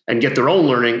there and get their own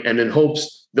learning, and in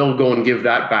hopes they'll go and give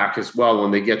that back as well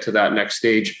when they get to that next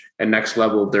stage and next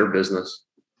level of their business.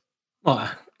 Well,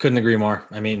 I couldn't agree more.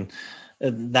 I mean,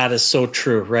 that is so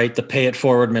true, right? The pay it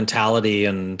forward mentality.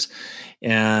 And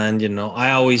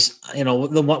I always,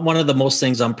 one of the most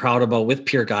things I'm proud about with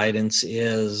Pure Guidance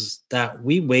is that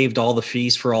we waived all the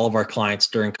fees for all of our clients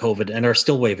during COVID and are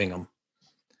still waiving them.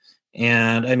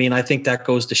 And I mean, I think that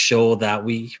goes to show that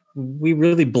we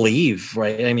really believe,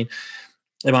 right? I mean,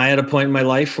 am I at a point in my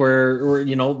life where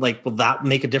will that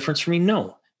make a difference for me?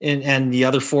 No. And the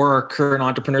other 4 are current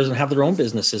entrepreneurs and have their own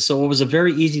businesses. So it was a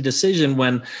very easy decision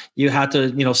when you had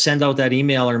to, send out that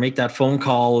email or make that phone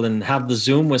call and have the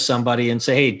Zoom with somebody and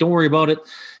say, hey, don't worry about it.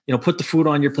 Put the food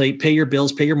on your plate, pay your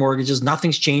bills, pay your mortgages.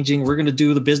 Nothing's changing. We're going to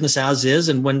do the business as is.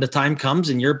 And when the time comes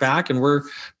and you're back and we're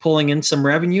pulling in some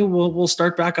revenue, we'll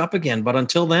start back up again. But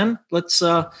until then, let's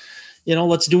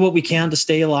do what we can to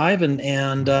stay alive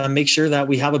and make sure that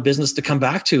we have a business to come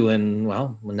back to. And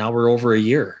well, now we're over a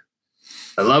year.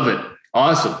 I love it.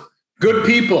 Awesome. Good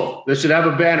people. This should have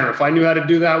a banner. If I knew how to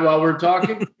do that while we're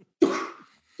talking,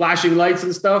 flashing lights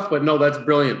and stuff, but no, that's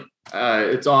brilliant.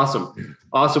 It's awesome.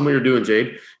 Awesome what you're doing,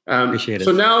 Jade. Appreciate it.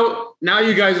 So now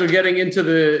you guys are getting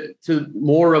into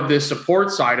more of the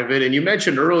support side of it. And you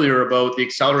mentioned earlier about the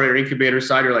accelerator incubator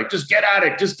side. You're like, just get at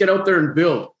it, just get out there and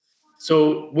build.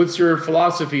 So what's your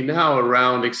philosophy now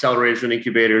around acceleration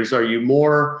incubators? Are you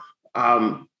more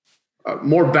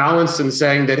balanced in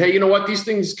saying that, hey, you know what, these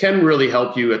things can really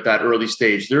help you at that early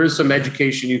stage? There is some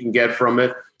education you can get from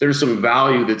it. There's some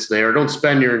value that's there. Don't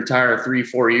spend your entire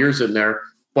 3-4 years in there.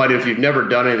 But if you've never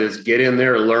done it, is get in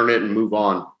there, learn it, and move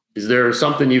on. Is there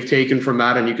something you've taken from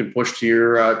that and you can push to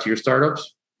your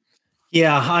startups?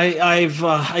 Yeah,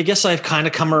 I guess I've kind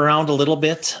of come around a little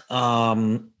bit.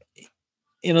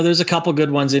 There's a couple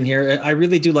good ones in here. I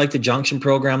really do like the Junction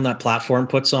program that Platform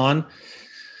puts on.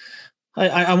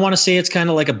 I want to say it's kind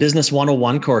of like a business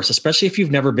 101 course, especially if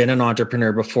you've never been an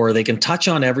entrepreneur before. They can touch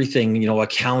on everything,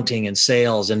 accounting and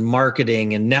sales and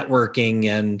marketing and networking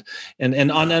and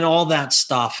all that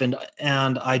stuff.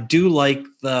 And I do like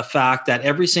the fact that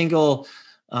every single,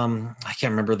 I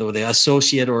can't remember the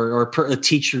associate or a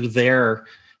teacher there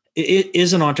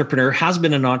is an entrepreneur, has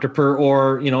been an entrepreneur,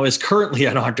 or is currently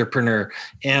an entrepreneur,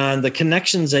 and the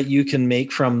connections that you can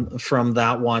make from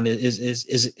that one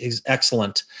is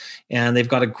excellent. And they've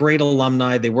got a great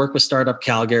alumni. They work with Startup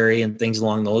Calgary and things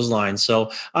along those lines. So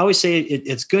I always say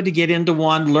it's good to get into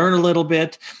one, learn a little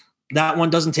bit. That one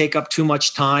doesn't take up too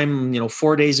much time.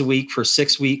 4 days a week for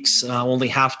 6 weeks, only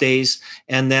half days,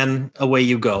 and then away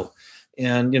you go.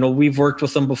 And, we've worked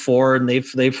with them before, and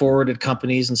they've forwarded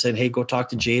companies and said, hey, go talk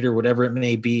to Jade or whatever it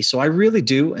may be. So I really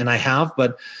do. And I have,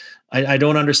 but I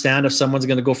don't understand if someone's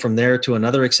going to go from there to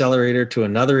another accelerator, to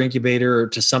another incubator, or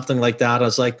to something like that. I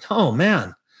was like, oh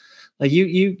man, like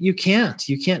you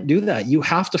can't do that. You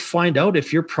have to find out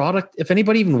if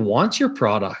anybody even wants your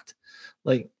product.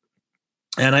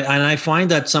 And I find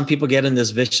that some people get in this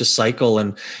vicious cycle,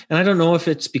 and I don't know if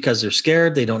it's because they're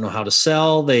scared, they don't know how to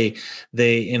sell. They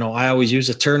I always use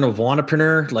the term of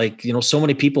entrepreneur. So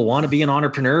many people want to be an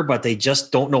entrepreneur, but they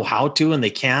just don't know how to, and they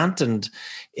can't, and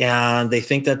they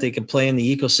think that they can play in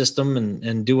the ecosystem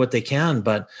and do what they can.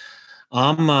 But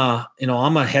I'm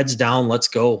a heads down, let's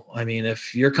go. I mean,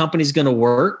 if your company's going to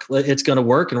work, it's going to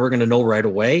work, and we're going to know right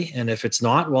away. And if it's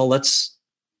not, well, let's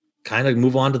kind of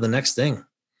move on to the next thing.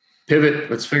 Pivot.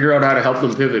 Let's figure out how to help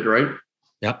them pivot, right?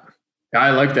 Yep.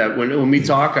 I like that. When we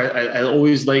talk, I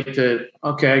always like to,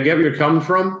 okay, I get where you're coming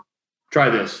from. Try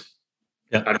this.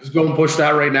 Yeah. I just go and push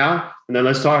that right now. And then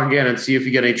let's talk again and see if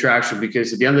you get any traction,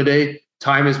 because at the end of the day,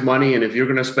 time is money. And if you're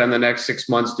going to spend the next 6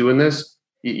 months doing this,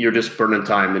 you're just burning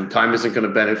time, and time isn't going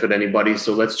to benefit anybody.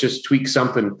 So let's just tweak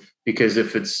something, because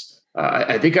if it's,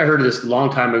 I think I heard this a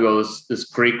long time ago, this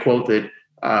great quote that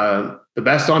the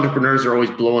best entrepreneurs are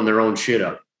always blowing their own shit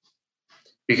up,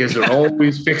 because they're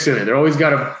always fixing it. They're always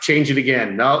got to change it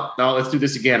again. No, let's do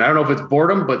this again. I don't know if it's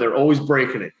boredom, but they're always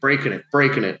breaking it.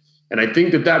 And I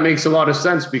think that makes a lot of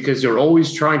sense, because you're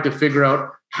always trying to figure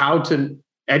out how to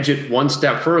edge it one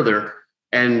step further,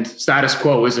 and status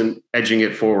quo isn't edging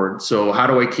it forward. So how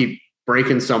do I keep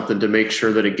breaking something to make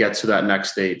sure that it gets to that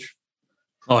next stage?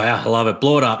 Oh yeah, I love it.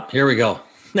 Blow it up. Here we go.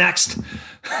 Next.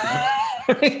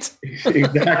 Right?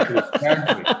 Exactly.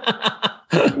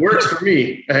 It works for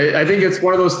me. I think it's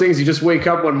one of those things, you just wake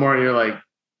up one morning, you're like,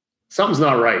 something's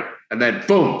not right. And then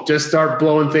boom, just start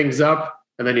blowing things up.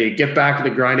 And then you get back to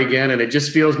the grind again. And it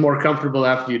just feels more comfortable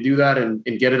after you do that and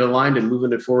get it aligned and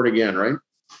moving it forward again, right?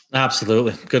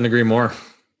 Absolutely. Couldn't agree more.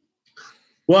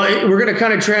 Well, we're going to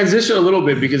kind of transition a little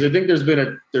bit, because I think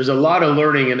there's a lot of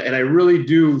learning. And I really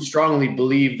do strongly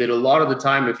believe that a lot of the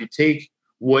time, if you take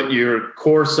what your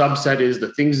core subset is,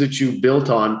 the things that you built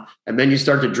on, and then you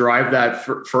start to drive that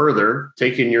further,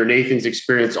 taking your Nathan's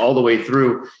experience all the way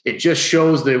through, it just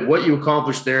shows that what you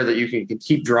accomplished there, that you can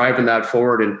keep driving that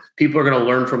forward, and people are going to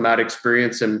learn from that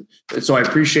experience. And so I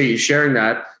appreciate you sharing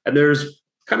that. And there's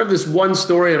kind of this one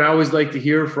story that I always like to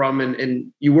hear from,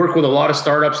 and you work with a lot of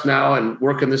startups now and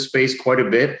work in this space quite a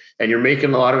bit, and you're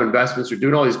making a lot of investments, you're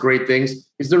doing all these great things.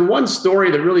 Is there one story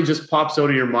that really just pops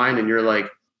out of your mind and you're like,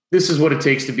 this is what it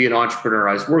takes to be an entrepreneur?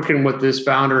 I was working with this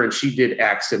founder and she did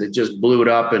X and it just blew it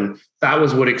up, and that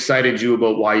was what excited you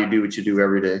about why you do what you do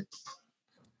every day?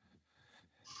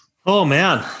 Oh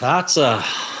man, that's a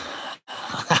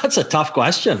tough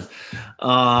question.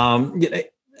 I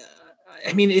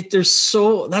mean, I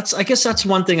guess that's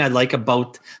one thing I like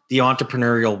about the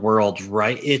entrepreneurial world,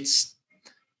 right? It's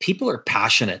people are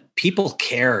passionate. People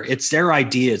care. It's their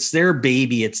idea. It's their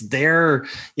baby. It's their,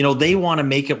 they want to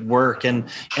make it work. And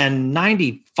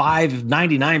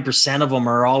 99% of them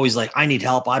are always like, I need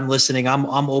help. I'm listening. I'm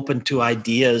open to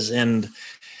ideas. And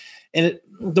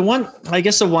the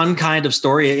one kind of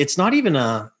story, it's not even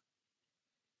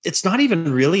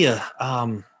really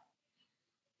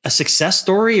a success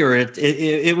story, or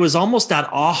it was almost that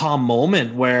aha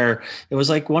moment where it was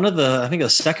like one of I think a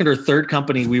second or third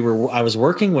company I was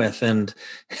working with, and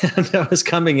I was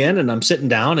coming in and I'm sitting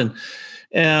down and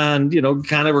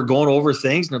kind of we're going over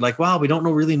things, and they're like, wow, we don't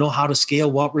really know how to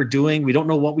scale what we're doing. We don't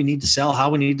know what we need to sell, how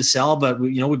we need to sell, but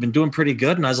we've been doing pretty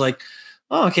good. And I was like,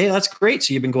 oh, okay, that's great.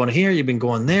 So you've been going here, you've been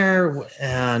going there,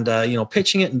 and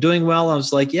pitching it and doing well. I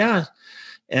was like, yeah.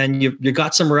 And you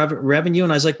got some revenue.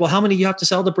 And I was like, well, how many do you have to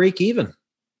sell to break even?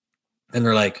 And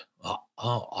they're like,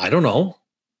 oh, I don't know.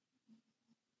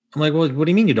 I'm like, well, what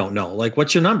do you mean you don't know? Like,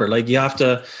 what's your number? Like, you have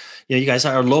to, you guys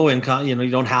are low income, you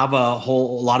don't have a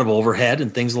whole lot of overhead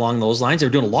and things along those lines. They're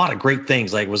doing a lot of great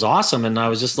things. Like, it was awesome. And I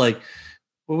was just like,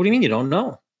 well, what do you mean you don't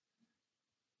know?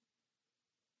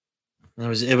 And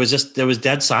it was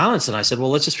dead silence. And I said, well,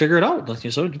 let's just figure it out.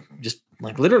 So just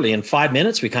like literally in 5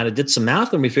 minutes, we kind of did some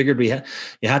math, and we figured you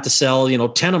had to sell,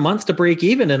 10 a month to break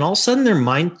even. And all of a sudden their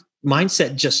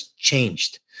mindset just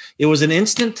changed. It was an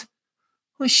instant,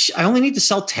 well, I only need to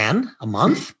sell 10 a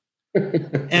month.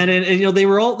 And they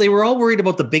were all worried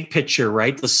about the big picture,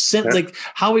 right? Like,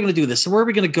 how are we going to do this? Where are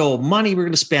we going to go? Money we're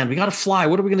going to spend. We got to fly.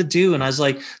 What are we going to do? And I was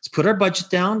like, let's put our budget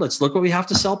down. Let's look what we have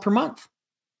to sell per month.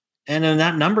 And then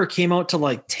that number came out to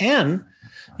like 10.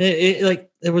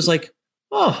 It was like,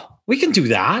 oh, we can do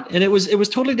that. And it was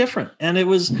totally different.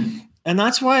 And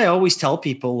that's why I always tell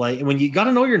people, like, when you got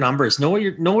to know your numbers, know what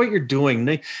you're doing.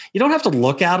 You don't have to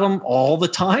look at them all the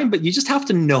time, but you just have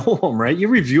to know them, right? You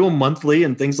review them monthly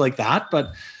and things like that,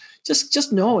 but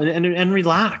just know and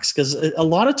relax. Because a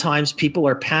lot of times people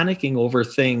are panicking over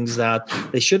things that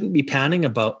they shouldn't be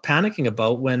panicking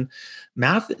about when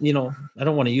math, I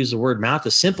don't want to use the word math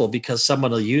is simple, because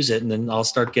someone will use it and then I'll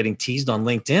start getting teased on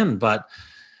LinkedIn, but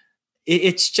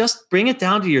it's just bring it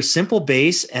down to your simple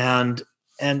base and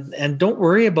don't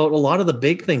worry about a lot of the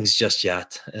big things just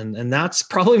yet. And that's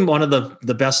probably one of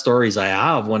the best stories I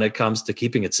have when it comes to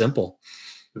keeping it simple.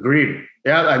 Agreed.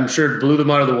 Yeah, I'm sure it blew them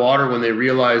out of the water when they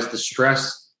realized the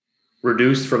stress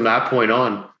reduced from that point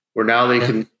on, where now they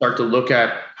can start to look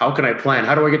at, how can I plan?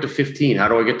 How do I get to 15? How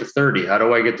do I get to 30? How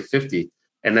do I get to 50?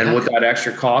 And then with that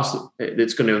extra cost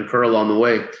it's going to incur along the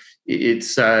way.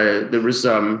 There was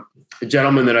a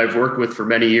gentleman that I've worked with for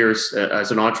many years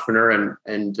as an entrepreneur,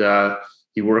 and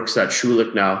he works at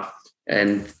Schulich now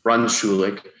and runs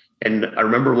Schulich. And I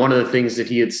remember one of the things that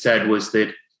he had said was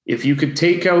that if you could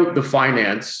take out the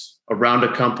finance around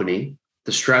a company,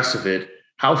 the stress of it,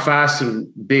 how fast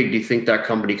and big do you think that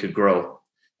company could grow?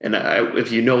 And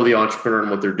if you know the entrepreneur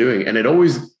and what they're doing, and it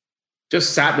always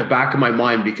just sat in the back of my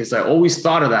mind, because I always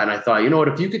thought of that. And I thought, you know what,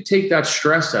 if you could take that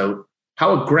stress out,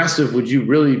 how aggressive would you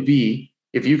really be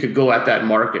if you could go at that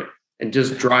market and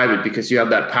just drive it, because you have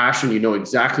that passion, you know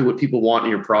exactly what people want in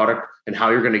your product and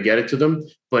how you're going to get it to them.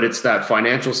 But it's that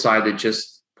financial side that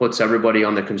just puts everybody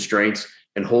on the constraints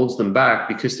and holds them back,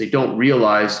 because they don't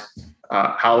realize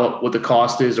what the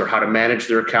cost is, or how to manage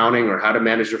their accounting, or how to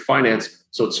manage their finance.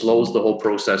 So it slows the whole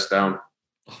process down.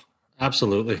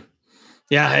 Absolutely.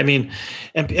 Yeah. I mean,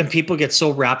 and people get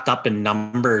so wrapped up in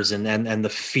numbers and the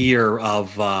fear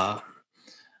of,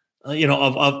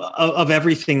 of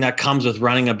everything that comes with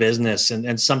running a business.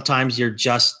 And sometimes you're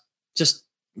just, as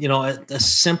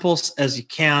simple as you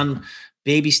can,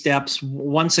 baby steps,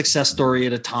 one success story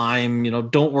at a time.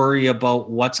 Don't worry about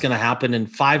what's going to happen in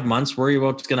 5 months, worry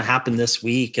about what's going to happen this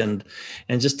week, and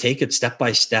just take it step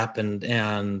by step. And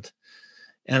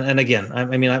again,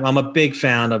 I'm a big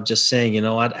fan of just saying,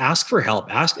 ask for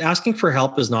help. Asking for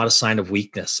help is not a sign of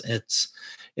weakness.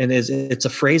 It's a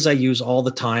phrase I use all the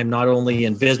time, not only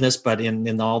in business, but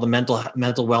in all the mental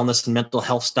wellness and mental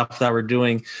health stuff that we're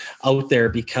doing out there,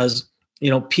 because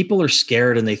people are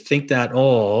scared and they think that,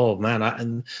 oh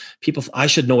man, I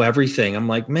should know everything. I'm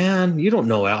like, man, you don't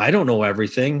know. I don't know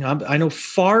everything. I know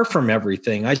far from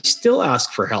everything. I still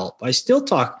ask for help. I still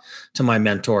talk to my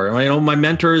mentor. My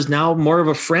mentor is now more of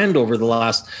a friend over the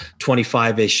last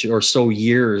 25-ish or so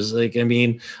years.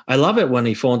 I love it when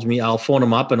he phones me. I'll phone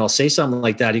him up and I'll say something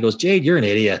like that. He goes, Jade, you're an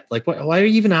idiot. Like, why are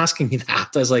you even asking me that?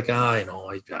 I was like, I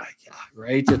know.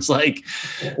 Right. It's like,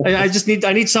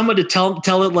 I need someone to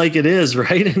tell it like it is.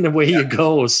 Right. And the way you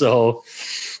go. So.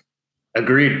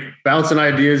 Agreed. Bouncing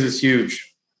ideas is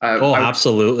huge.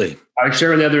 Absolutely. I was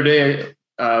sharing the other day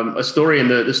a story, and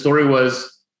the story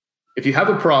was, if you have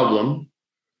a problem,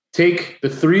 take the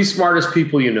 3 smartest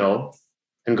people you know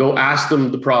and go ask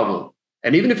them the problem.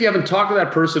 And even if you haven't talked to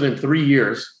that person in 3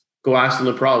 years, go ask them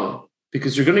the problem,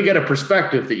 because you're going to get a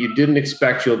perspective that you didn't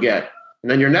expect you'll get. And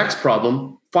then your next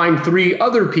problem, find 3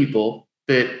 other people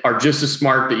that are just as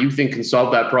smart that you think can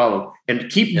solve that problem, and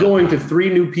keep going to 3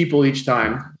 new people each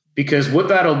time, because what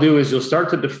that'll do is you'll start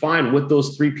to define what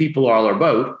those 3 people are all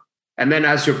about. And then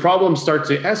as your problems start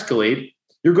to escalate,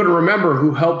 you're going to remember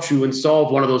who helped you and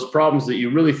solve one of those problems that you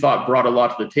really thought brought a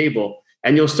lot to the table.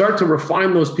 And you'll start to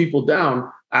refine those people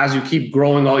down as you keep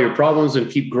growing all your problems and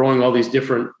keep growing all these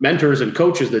different mentors and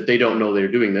coaches that they don't know they're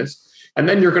doing this. And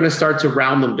then you're going to start to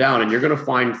round them down, and you're going to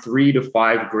find 3 to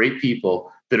 5 great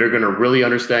people that are going to really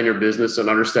understand your business and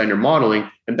understand your modeling.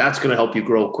 And that's going to help you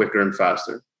grow quicker and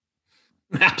faster.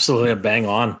 Absolutely. Bang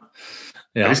on.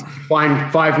 Yeah. I just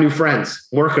find 5 new friends,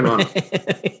 working on it.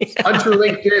 Hunt your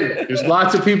LinkedIn. There's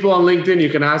lots of people on LinkedIn. You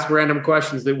can ask random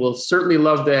questions. They will certainly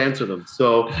love to answer them.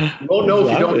 So you won't know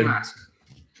if you don't ask.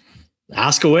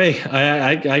 Ask away.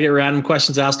 I get random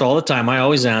questions asked all the time. I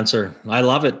always answer. I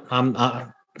love it.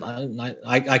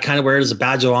 I kind of wear it as a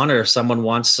badge of honor if someone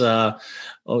wants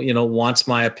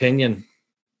my opinion.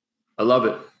 I love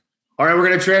it. All right, we're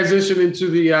going to transition into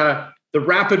the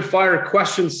rapid fire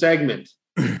question segment.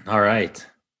 All right.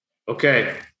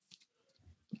 Okay.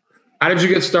 How did you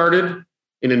get started?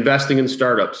 in investing in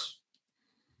startups?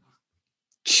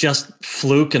 Just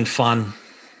fluke and fun.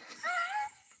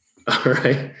 All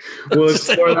right. We'll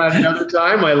explore that another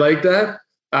time. I like that.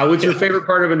 What's your favorite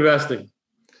part of investing?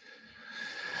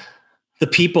 The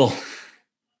people.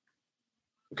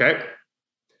 Okay.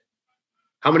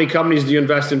 How many companies do you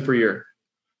invest in per year?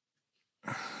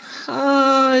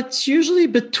 It's usually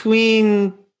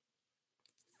between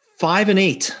 5 and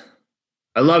 8.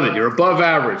 I love it. You're above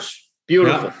average.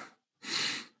 Beautiful. Yeah.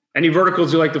 Any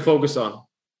verticals you like to focus on?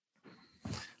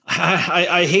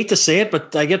 I hate to say it,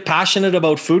 but I get passionate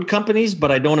about food companies,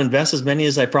 but I don't invest as many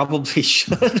as I probably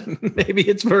should. Maybe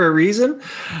it's for a reason.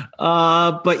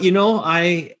 But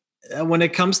when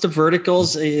it comes to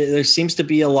verticals, there seems to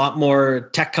be a lot more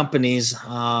tech companies,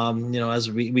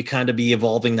 as we kind of be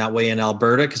evolving that way in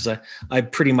Alberta, because I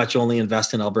pretty much only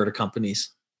invest in Alberta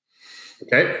companies.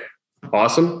 Okay,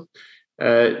 awesome.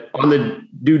 On the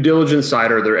due diligence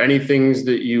side, are there any things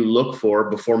that you look for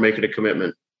before making a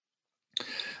commitment?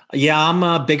 Yeah, I'm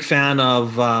a big fan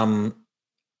of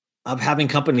having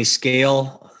companies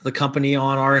scale the company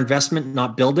on our investment,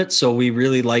 not build it. So we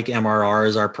really like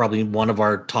MRRs are probably one of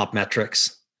our top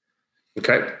metrics.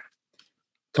 Okay.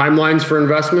 Timelines for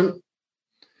investment?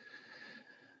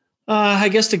 I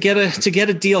guess to get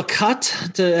a deal cut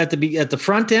at the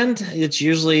front end, it's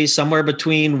usually somewhere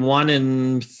between 1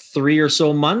 and 3 or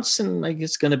so months, and I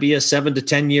guess it's going to be a 7 to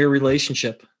 10 year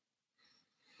relationship.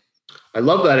 I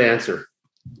love that answer.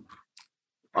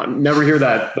 I never hear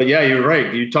that, but yeah, you're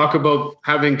right. You talk about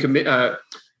having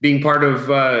being part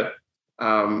of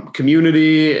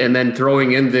community, and then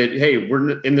throwing in that, hey,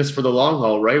 we're in this for the long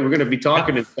haul, right? We're going to be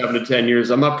talking in 7 to 10 years.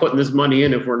 I'm not putting this money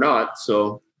in if we're not.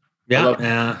 So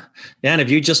yeah. And if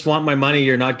you just want my money,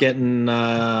 you're not getting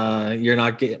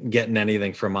getting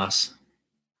anything from us.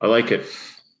 I like it.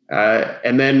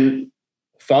 And then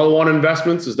follow-on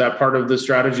investments, is that part of the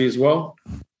strategy as well?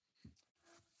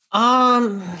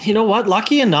 You know what?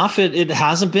 Lucky enough, it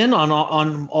hasn't been on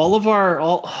all of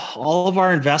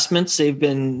our investments. They've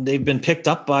been picked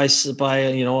up by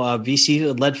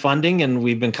VC led funding, and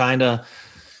we've been kind of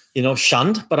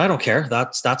shunned. But I don't care.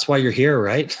 That's why you're here,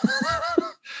 right?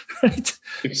 Right.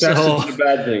 Success is a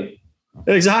bad thing.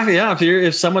 Exactly. Yeah.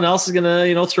 If someone else is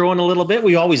gonna throw in a little bit,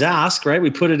 we always ask, right? We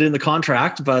put it in the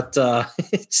contract, but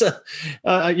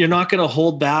you're not going to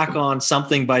hold back on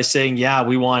something by saying, "Yeah,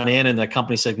 we want in," and the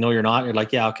company said, "No, you're not." You're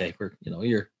like, "Yeah, okay,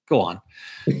 you're go on.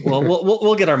 Well,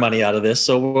 we'll get our money out of this,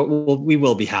 so we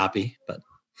will be happy." But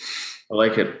I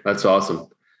like it. That's awesome.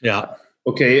 Yeah.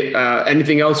 Okay.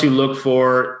 Anything else you look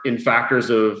for in factors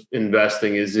of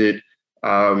investing? Is it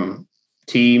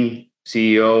team,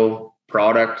 CEO?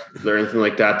 Product? Is there anything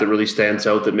like that really stands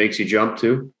out that makes you jump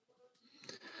to?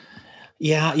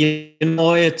 Yeah,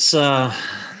 it's there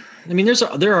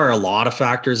are a lot of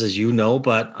factors, as you know,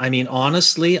 but I mean,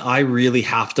 honestly, I really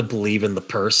have to believe in the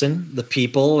person, the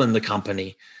people, and the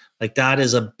company. Like, that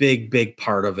is a big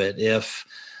part of it. If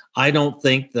I don't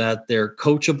think that they're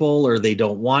coachable, or they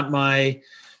don't want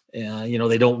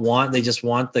they just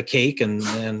want the cake and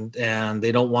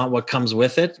they don't want what comes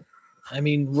with it. I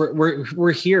mean,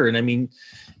 we're here. And I mean,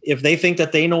 if they think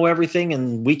that they know everything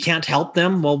and we can't help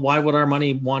them, well, why would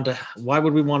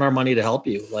we want our money to help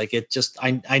you? Like,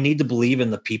 I need to believe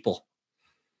in the people.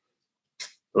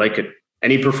 Like it.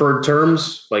 Any preferred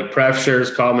terms, like pref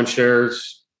shares, common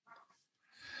shares,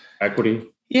 equity?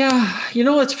 Yeah.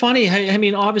 It's funny. I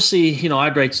mean, obviously,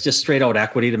 I'd write just straight out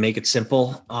equity to make it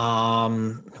simple.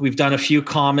 We've done a few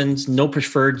commons, no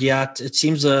preferred yet. It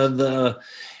seems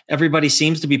everybody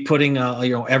seems to be putting,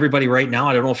 everybody right now.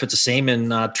 I don't know if it's the same in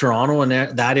Toronto and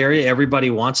that area. Everybody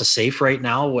wants a safe right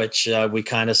now, which we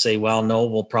kind of say, well, no,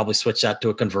 we'll probably switch that to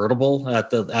a convertible at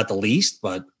the least.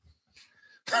 But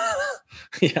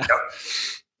yeah,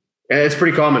 it's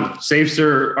pretty common. Safes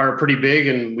are pretty big,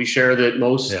 and we share that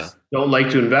most don't like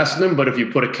to invest in them. But if you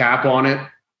put a cap on it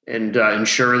and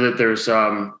ensure that there's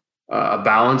a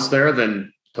balance there,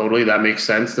 then totally that makes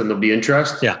sense. Then there'll be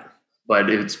interest. Yeah.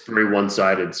 But it's very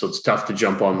one-sided, so it's tough to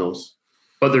jump on those.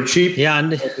 But they're cheap. Yeah,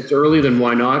 and if it's early, then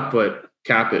why not? But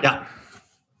cap it.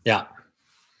 Yeah.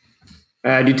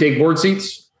 Do you take board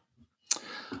seats?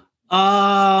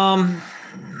 God,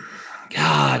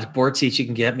 board seats, you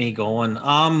can get me going.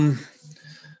 I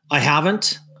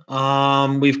haven't.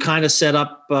 We've kind of set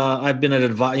up. I've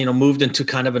been moved into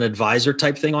kind of an advisor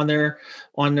type thing on their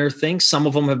things. Some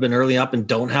of them have been early up and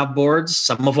don't have boards.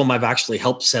 Some of them I've actually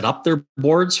helped set up their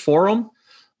boards for them.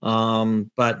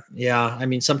 But yeah, I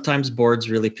mean, sometimes boards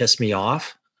really piss me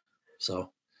off.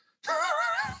 So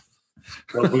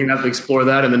well, we're gonna have to explore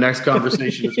that in the next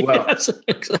conversation as well. Yes,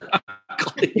 exactly.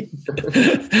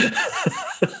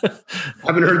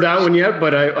 Haven't heard that one yet,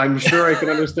 but I'm sure I can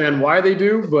understand why they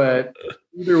do. But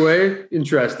either way,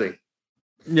 interesting.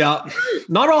 Yeah,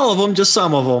 not all of them, just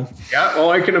some of them. Yeah. Oh,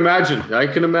 I can imagine. All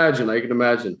right.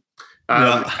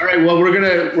 Well,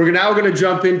 we're now gonna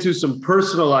jump into some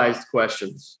personalized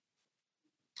questions.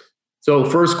 So,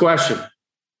 first question: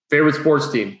 favorite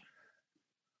sports team?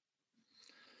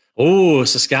 Oh,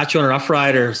 Saskatchewan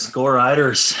Roughriders, Go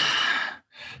Riders.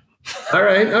 All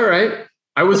right.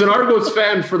 I was an Argos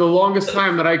fan for the longest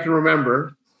time that I can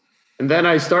remember, and then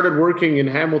I started working in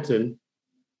Hamilton.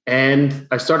 And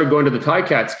I started going to the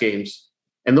Ticats games,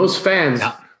 and those fans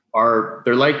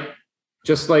they're like,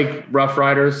 just like Rough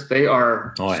Riders. They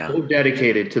are so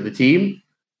dedicated to the team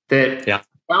that I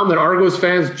found that Argos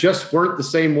fans just weren't the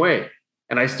same way.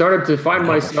 And I started to find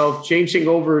myself changing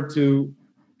over to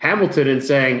Hamilton and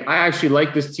saying, I actually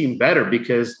like this team better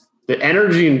because the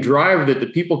energy and drive that the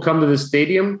people come to the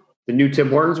stadium, the new Tim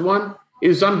Hortons one,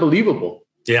 is unbelievable.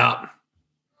 Yeah.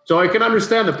 So I can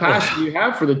understand the passion you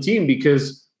have for the team,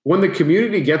 because when the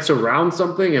community gets around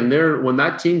something and when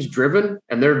that team's driven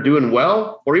and they're doing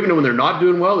well, or even when they're not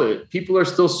doing well, people are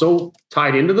still so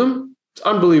tied into them. It's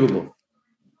unbelievable.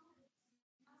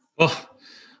 Well,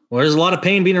 there's a lot of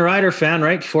pain being a Rider fan,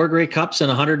 right? 4 Grey Cups in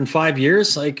 105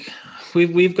 years. Like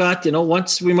we've got,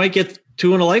 once we might get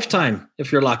 2 in a lifetime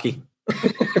if you're lucky.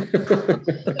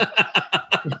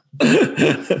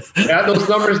 Yeah, those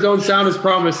numbers don't sound as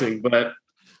promising, but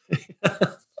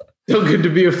still good to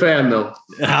be a fan, though.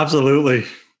 Absolutely.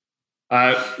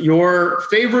 Your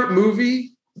favorite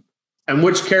movie, and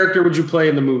which character would you play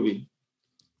in the movie?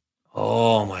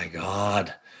 Oh my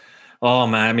God. Oh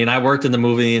man. I mean, I worked in the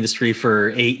movie industry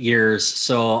for 8 years,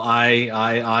 so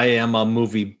I am a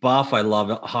movie buff. I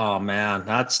love it. Oh man,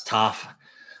 that's tough.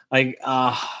 I'm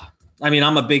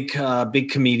a big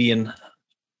comedian,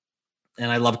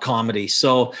 and I love comedy.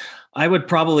 So I would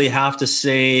probably have to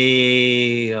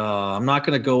say, I'm not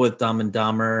going to go with Dumb and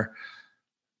Dumber.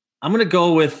 I'm going to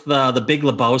go with the Big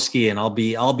Lebowski, and I'll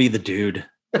be the dude.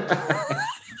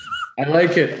 I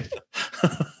like it.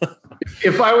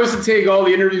 If I was to take all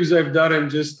the interviews I've done and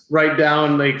just write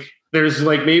down, there's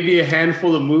maybe a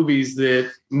handful of movies that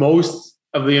most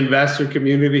of the investor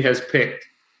community has picked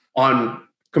on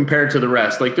compared to the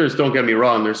rest. Don't get me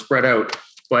wrong, they're spread out,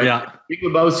 but Big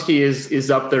Lebowski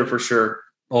is up there for sure.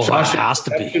 Oh, it has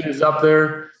to be. Is up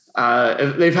there.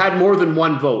 They've had more than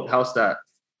one vote. How's that?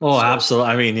 Oh,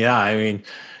 absolutely.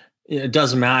 It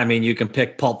doesn't matter. You can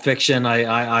pick Pulp Fiction.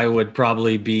 I would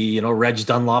probably be, Reg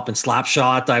Dunlop and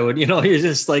Slapshot. I would, you're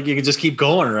just you can just keep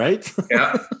going, right?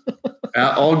 Yeah.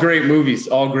 All great movies.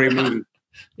 All great movies.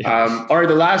 Yeah. All right.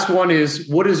 The last one is,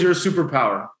 what is your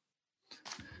superpower?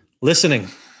 Listening.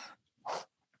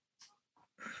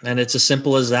 And it's as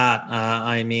simple as that.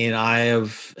 I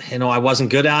wasn't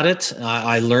good at it.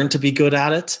 I learned to be good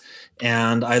at it.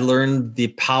 And I learned the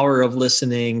power of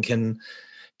listening can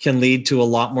lead to a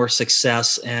lot more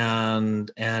success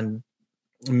and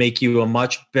make you a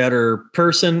much better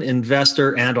person,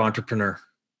 investor, and entrepreneur.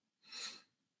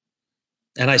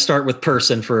 And I start with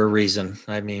person for a reason.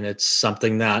 It's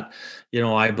something that,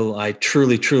 I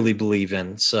truly, truly believe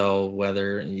in. So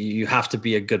whether you have to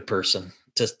be a good person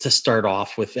to start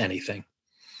off with anything.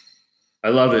 I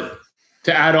love it.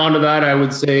 To add on to that, I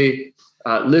would say,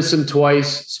 listen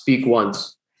twice, speak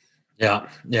once. Yeah.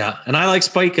 And I like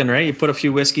spiking, right? You put a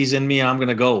few whiskeys in me, I'm going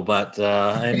to go. But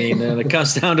when it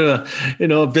comes down to,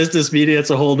 business media,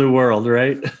 it's a whole new world,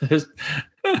 right? When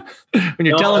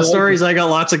you're telling stories, I got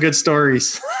lots of good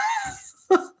stories.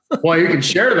 Well, you can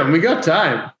share them. We got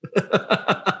time.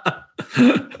 I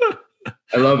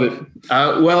love it.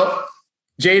 Well,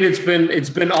 Jade, it's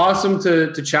been awesome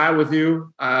to chat with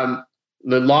you.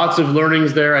 Lots of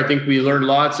learnings there. I think we learned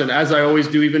lots. And as I always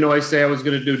do, even though I say I was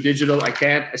going to do digital, I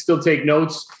can't. I still take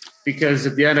notes because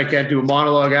at the end I can't do a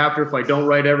monologue after if I don't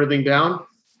write everything down.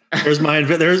 There's my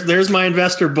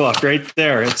investor book right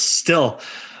there. I'm still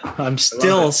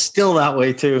that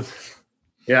way too.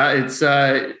 Yeah, it's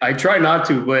I try not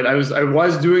to, but I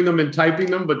was doing them and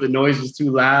typing them, but the noise was too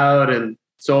loud, and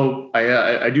so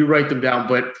I do write them down.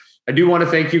 But I do want to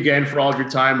thank you again for all of your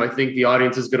time. I think the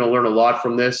audience is going to learn a lot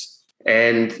from this.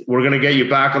 And we're going to get you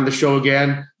back on the show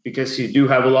again because you do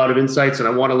have a lot of insights, and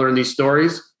I want to learn these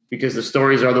stories because the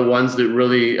stories are the ones that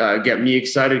really get me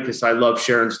excited because I love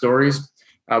sharing stories.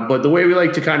 But the way we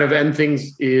like to kind of end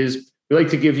things is we like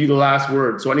to give you the last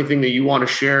word. So anything that you want to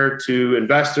share to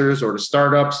investors or to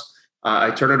startups,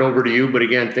 I turn it over to you. But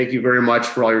again, thank you very much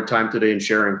for all your time today and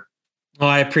sharing. Oh,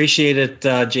 I appreciate it,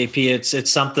 JP. It's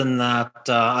something that,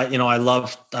 I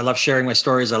love sharing my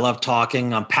stories. I love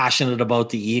talking. I'm passionate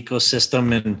about the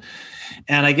ecosystem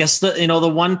And I guess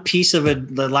the one piece of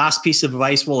it, the last piece of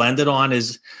advice we'll end it on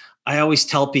is, I always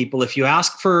tell people, if you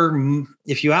ask for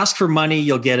money,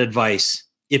 you'll get advice.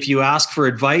 If you ask for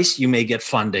advice, you may get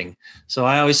funding. So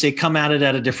I always say, come at it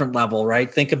at a different level,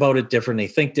 right? Think about it differently,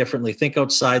 think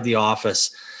outside the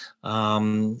office.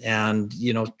 And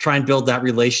try and build that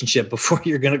relationship before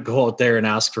you're going to go out there and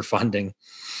ask for funding.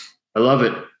 I love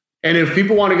it. And if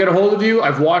people want to get a hold of you,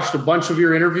 I've watched a bunch of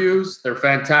your interviews. They're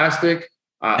fantastic.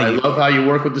 I love how you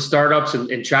work with the startups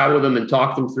and chat with them and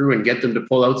talk them through and get them to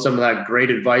pull out some of that great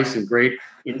advice and great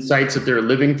insights that they're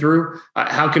living through.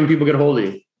 How can people get a hold of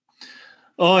you?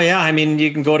 Oh yeah, I mean,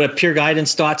 you can go to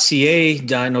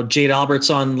pureguidance.ca. I know Jade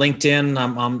Albert's on LinkedIn.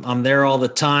 I'm there all the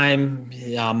time.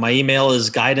 My email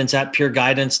is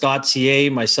guidance@pureguidance.ca.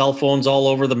 My cell phone's all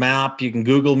over the map. You can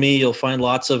Google me. You'll find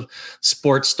lots of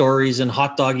sports stories and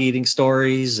hot dog eating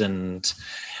stories and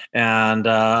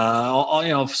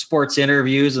sports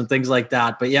interviews and things like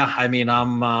that. But yeah, I mean,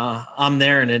 I'm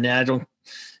there, and I don't.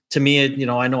 To me,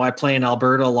 I know I play in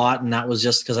Alberta a lot, and that was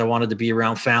just because I wanted to be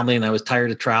around family and I was tired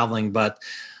of traveling. But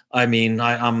I mean,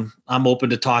 I'm open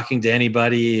to talking to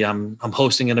anybody. I'm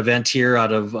hosting an event here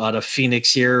out of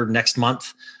Phoenix here next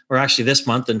month, or actually this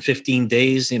month in 15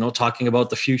 days. Talking about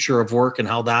the future of work and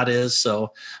how that is.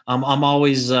 So I'm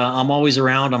always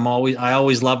around. I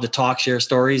always love to talk, share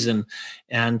stories,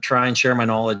 and try and share my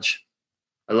knowledge.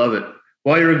 I love it.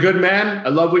 Well, you're a good man. I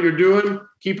love what you're doing.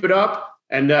 Keep it up.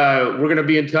 And we're going to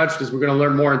be in touch because we're going to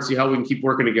learn more and see how we can keep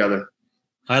working together.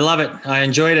 I love it. I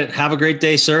enjoyed it. Have a great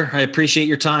day, sir. I appreciate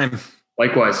your time.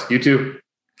 Likewise. You too.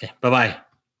 Okay. Bye-bye.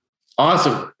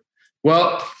 Awesome.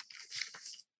 Well,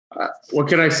 what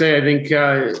can I say? I think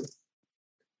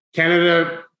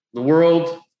Canada, the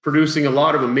world, producing a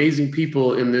lot of amazing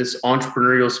people in this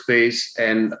entrepreneurial space.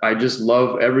 And I just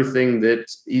love everything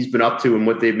that he's been up to and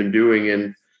what they've been doing.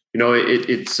 And,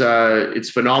 it's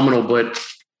phenomenal. But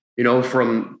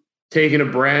from taking a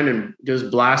brand and just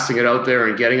blasting it out there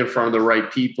and getting in front of the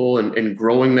right people and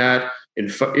growing that. And,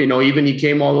 even he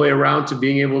came all the way around to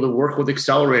being able to work with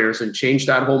accelerators and change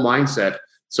that whole mindset.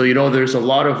 So, there's a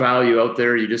lot of value out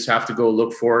there. You just have to go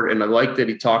look for it. And I like that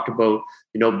he talked about,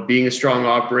 being a strong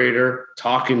operator,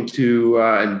 talking to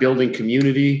and building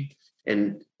community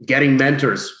and getting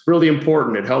mentors. Really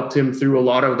important. It helped him through a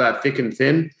lot of that thick and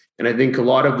thin. And I think a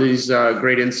lot of these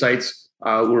great insights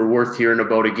were worth hearing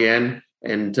about again,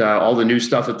 and all the new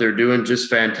stuff that they're doing, just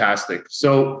fantastic.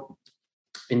 So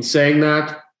in saying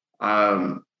that,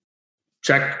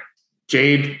 check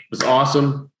Jade. It was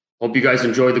awesome. Hope you guys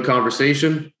enjoyed the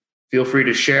conversation. Feel free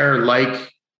to share,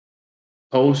 like,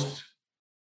 post,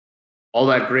 all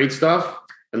that great stuff,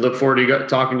 and look forward to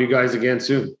talking to you guys again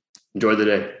soon. Enjoy the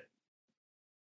day.